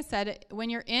 because like I said, when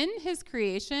you're in his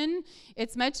creation,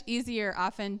 it's much easier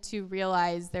often to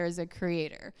realize there's a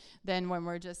creator than when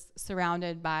we're just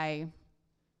surrounded by,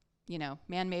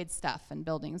 man-made stuff and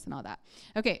buildings and all that.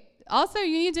 Okay. Also,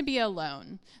 you need to be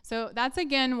alone. So that's,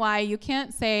 again, why you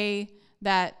can't say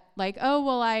that, oh,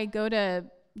 well, I go to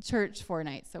church 4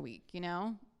 nights a week,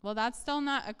 Well, that's still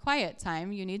not a quiet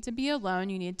time. You need to be alone.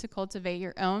 You need to cultivate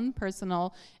your own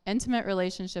personal, intimate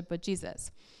relationship with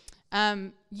Jesus.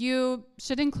 You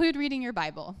should include reading your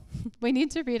Bible. We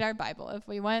need to read our Bible. If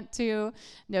we want to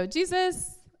know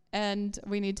Jesus, and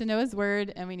we need to know his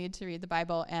word, and we need to read the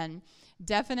Bible. And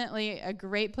definitely a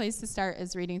great place to start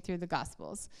is reading through the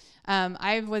Gospels.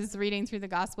 I was reading through the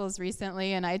Gospels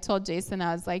recently, and I told Jason,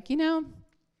 I was like,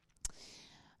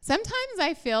 sometimes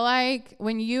I feel like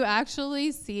when you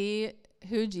actually see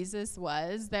who Jesus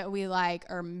was, that we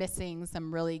are missing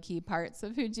some really key parts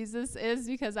of who Jesus is,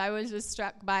 because I was just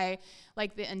struck by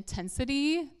the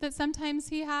intensity that sometimes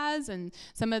he has and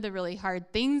some of the really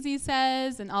hard things he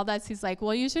says and all that. He's like,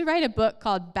 well, you should write a book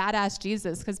called Badass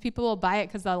Jesus because people will buy it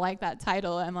because they'll like that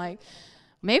title. I'm like,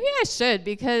 maybe I should,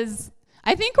 because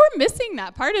I think we're missing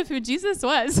that part of who Jesus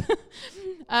was.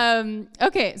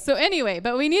 Okay, so anyway,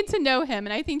 but we need to know him,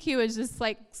 and I think he was just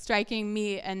striking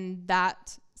me in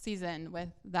that season with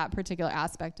that particular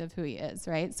aspect of who he is,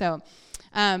 right? So,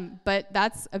 but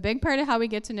that's a big part of how we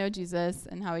get to know Jesus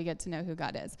and how we get to know who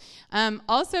God is.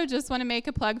 Also, just want to make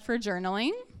a plug for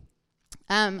journaling.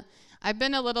 I've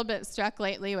been a little bit struck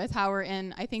lately with how we're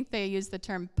in, I think they use the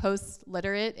term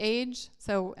post-literate age.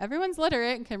 So everyone's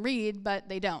literate and can read, but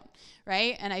they don't,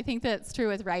 right? And I think that's true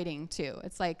with writing too.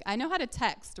 It's I know how to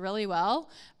text really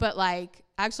well, but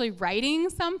actually writing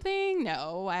something,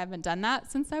 no, I haven't done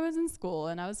that since I was in school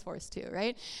and I was forced to,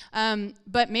 right?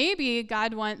 But maybe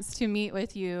God wants to meet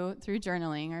with you through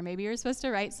journaling, or maybe you're supposed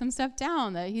to write some stuff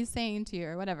down that he's saying to you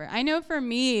or whatever. I know for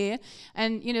me,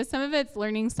 and some of it's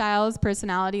learning styles,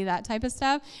 personality, that type of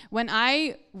stuff. When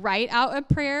I write out a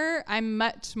prayer, I'm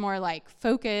much more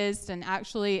focused and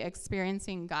actually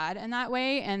experiencing God in that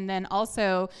way. And then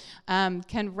also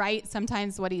can write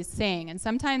sometimes what he's saying. And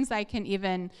sometimes I can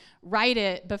even write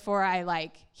it before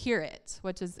I hear it,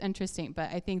 which is interesting.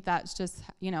 But I think that's just,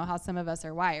 how some of us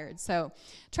are wired. So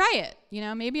try it.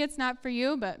 Maybe it's not for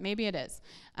you, but maybe it is.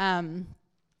 And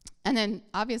then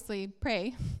obviously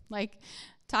pray,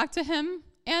 talk to him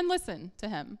and listen to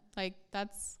him.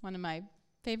 That's one of my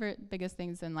favorite, biggest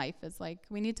things in life is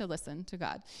we need to listen to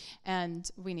God and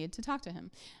we need to talk to him.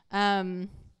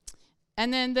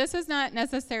 And then this is not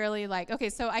necessarily okay,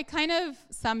 so I kind of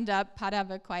summed up how to have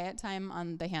a quiet time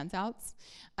on the handouts.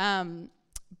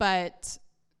 But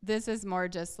this is more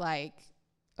just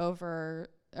over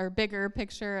or bigger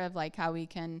picture of how we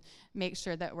can make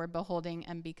sure that we're beholding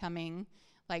and becoming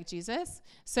like Jesus.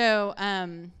 So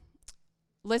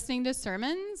listening to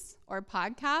sermons or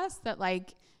podcasts that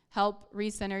help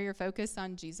recenter your focus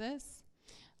on Jesus,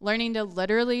 learning to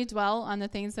literally dwell on the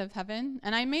things of heaven.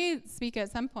 And I may speak at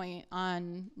some point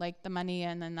on the money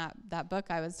and then that book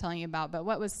I was telling you about. But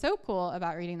what was so cool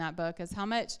about reading that book is how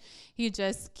much he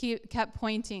just kept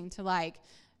pointing to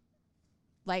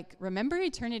remember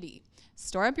eternity,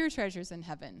 store up your treasures in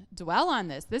heaven, dwell on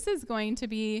this. This is going to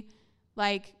be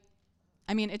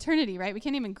eternity, right? We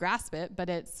can't even grasp it, but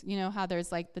it's, how there's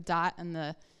the dot and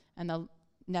the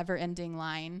never-ending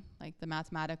line, the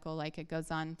mathematical, it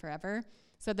goes on forever.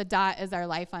 So the dot is our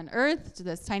life on earth,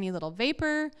 this tiny little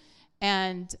vapor,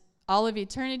 and all of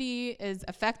eternity is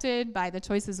affected by the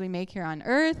choices we make here on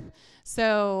earth.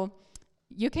 So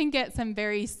you can get some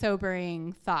very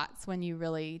sobering thoughts when you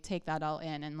really take that all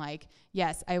in and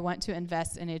yes, I want to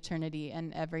invest in eternity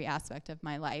in every aspect of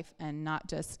my life and not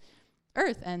just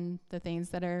earth and the things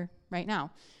that are right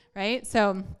now, right?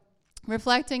 So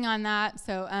reflecting on that.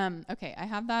 So, okay, I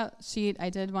have that sheet. I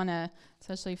did want to,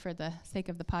 especially for the sake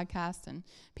of the podcast and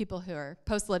people who are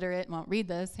post-literate and won't read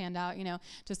this handout,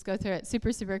 just go through it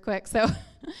super, super quick. So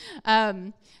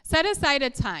set aside a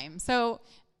time. So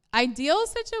ideal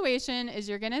situation is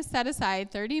you're going to set aside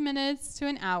 30 minutes to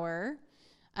an hour.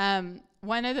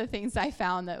 One of the things I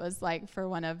found that was for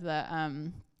one of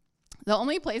the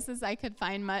only places I could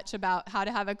find much about how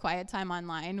to have a quiet time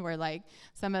online were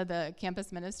some of the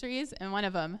campus ministries. And one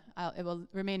of them, it will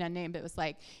remain unnamed, it was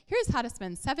here's how to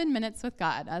spend 7 minutes with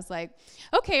God. I was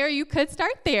okay, or you could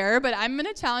start there, but I'm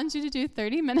going to challenge you to do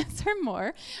 30 minutes or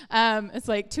more. It's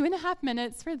 2.5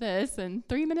 minutes for this and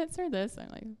 3 minutes for this. I'm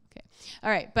okay.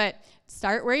 All right, but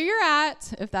start where you're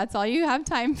at if that's all you have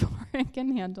time for and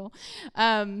can handle.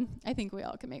 I think we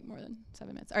all can make more than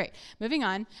 7 minutes. All right, moving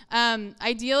on.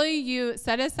 Ideally, you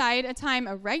set aside a time,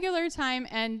 a regular time,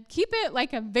 and keep it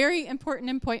a very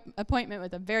important appointment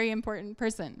with a very important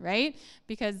person, right?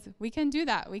 Because we can do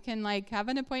that. We can have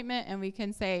an appointment and we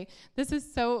can say, this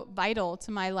is so vital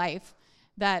to my life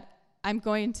that I'm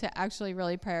going to actually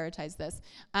really prioritize this.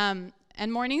 And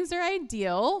mornings are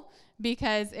ideal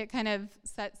because it kind of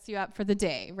sets you up for the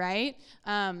day, right?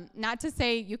 Not to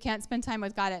say you can't spend time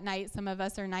with God at night. Some of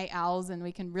us are night owls and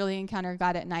we can really encounter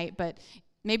God at night, but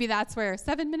maybe that's where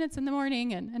 7 minutes in the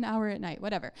morning and an hour at night,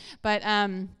 whatever. But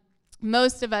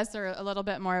most of us are a little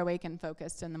bit more awake and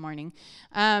focused in the morning.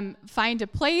 Find a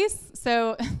place.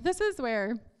 So this is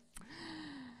where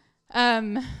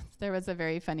there was a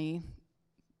very funny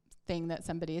thing that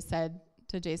somebody said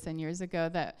to Jason years ago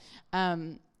that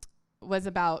was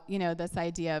about, this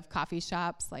idea of coffee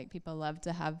shops. Like, people love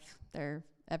to have their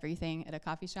everything at a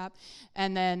coffee shop.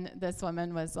 And then this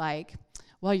woman was like,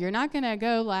 well, you're not going to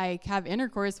go have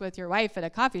intercourse with your wife at a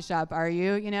coffee shop, are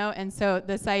you? And so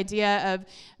this idea of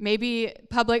maybe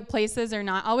public places are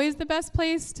not always the best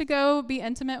place to go be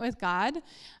intimate with God.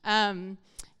 And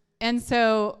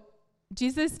so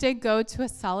Jesus did go to a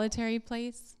solitary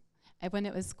place when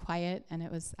it was quiet, and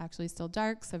it was actually still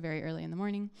dark, so very early in the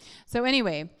morning. So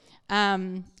anyway,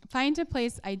 find a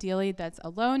place ideally that's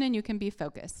alone and you can be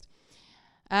focused.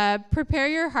 Prepare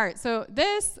your heart. So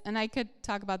this, and I could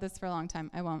talk about this for a long time.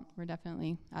 I won't. We're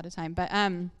definitely out of time. But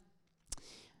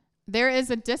there is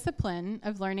a discipline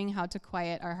of learning how to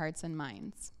quiet our hearts and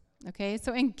minds. Okay,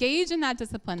 so engage in that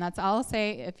discipline. That's all I'll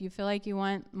say. If you feel like you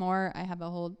want more, I have a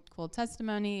whole cool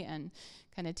testimony and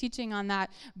kind of teaching on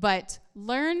that. But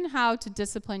learn how to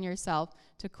discipline yourself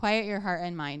to quiet your heart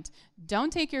and mind.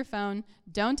 Don't take your phone.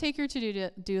 Don't take your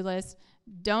to-do list.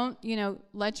 Don't,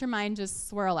 let your mind just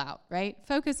swirl out, right?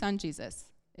 Focus on Jesus.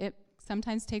 It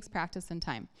sometimes takes practice and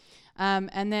time.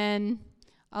 And then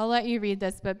I'll let you read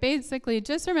this, but basically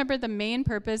just remember the main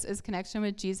purpose is connection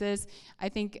with Jesus. I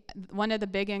think one of the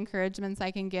big encouragements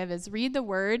I can give is read the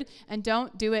word and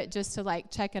don't do it just to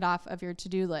check it off of your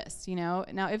to-do list, Now,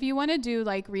 if you want to do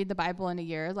read the Bible in a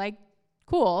year,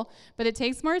 cool, but it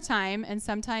takes more time, and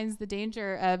sometimes the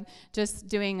danger of just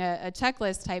doing a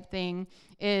checklist type thing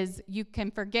is you can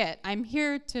forget. I'm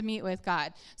here to meet with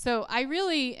God. So I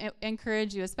really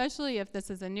encourage you, especially if this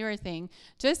is a newer thing,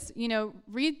 just,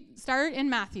 start in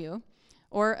Matthew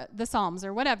or the Psalms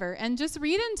or whatever, and just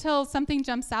read until something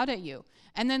jumps out at you.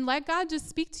 And then let God just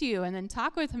speak to you, and then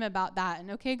talk with him about that.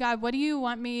 And okay, God, what are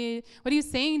you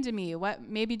saying to me? What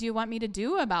maybe do you want me to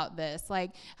do about this?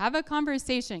 Have a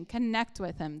conversation, connect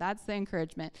with him. That's the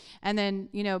encouragement. And then,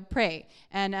 pray.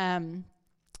 And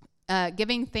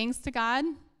giving thanks to God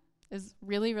is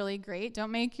really, really great.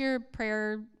 Don't make your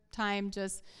prayer time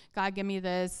just, God, give me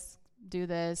this, do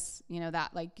this,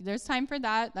 that. There's time for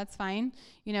that. That's fine.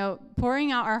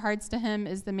 Pouring out our hearts to him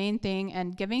is the main thing,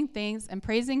 and giving thanks and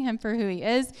praising him for who he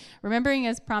is, remembering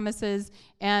his promises,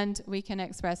 and we can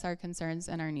express our concerns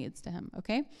and our needs to him.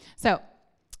 Okay? So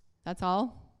that's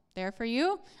all there for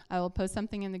you. I will post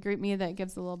something in the group me that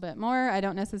gives a little bit more. I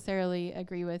don't necessarily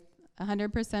agree with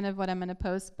 100% of what I'm going to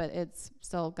post, but it's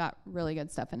still got really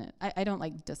good stuff in it. I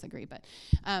don't disagree, but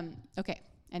okay.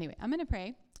 Anyway, I'm going to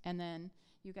pray, and then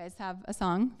you guys have a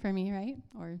song for me, right?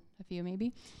 Or a few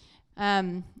maybe.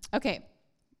 Okay.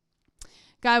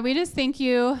 God, we just thank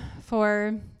you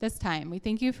for this time. We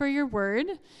thank you for your word.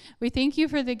 We thank you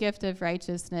for the gift of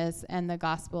righteousness and the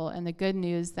gospel and the good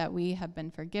news that we have been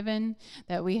forgiven,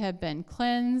 that we have been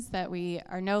cleansed, that we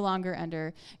are no longer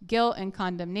under guilt and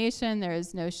condemnation. There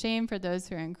is no shame for those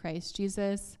who are in Christ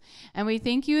Jesus. And we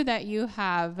thank you that you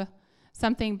have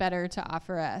something better to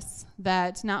offer us,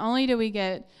 that not only do we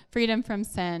get freedom from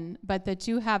sin, but that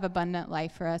you have abundant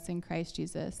life for us in Christ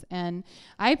Jesus. And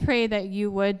I pray that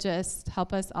you would just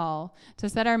help us all to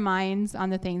set our minds on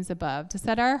the things above, to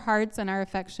set our hearts and our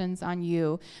affections on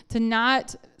you, to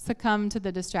not succumb to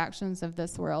the distractions of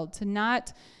this world, to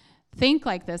not think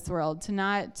like this world, to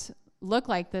not look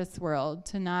like this world,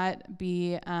 to not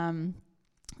be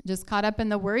just caught up in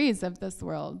the worries of this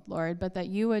world, Lord, but that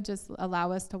you would just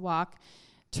allow us to walk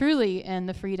truly in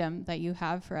the freedom that you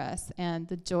have for us, and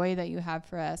the joy that you have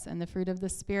for us, and the fruit of the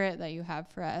Spirit that you have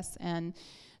for us, and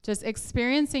just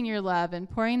experiencing your love and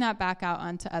pouring that back out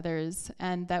onto others,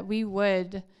 and that we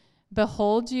would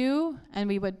behold you, and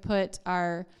we would put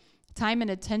our time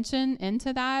and attention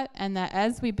into that, and that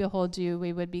as we behold you,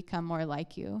 we would become more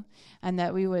like you, and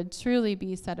that we would truly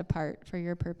be set apart for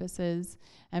your purposes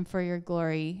and for your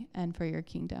glory and for your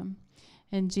kingdom.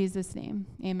 In Jesus' name,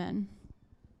 amen.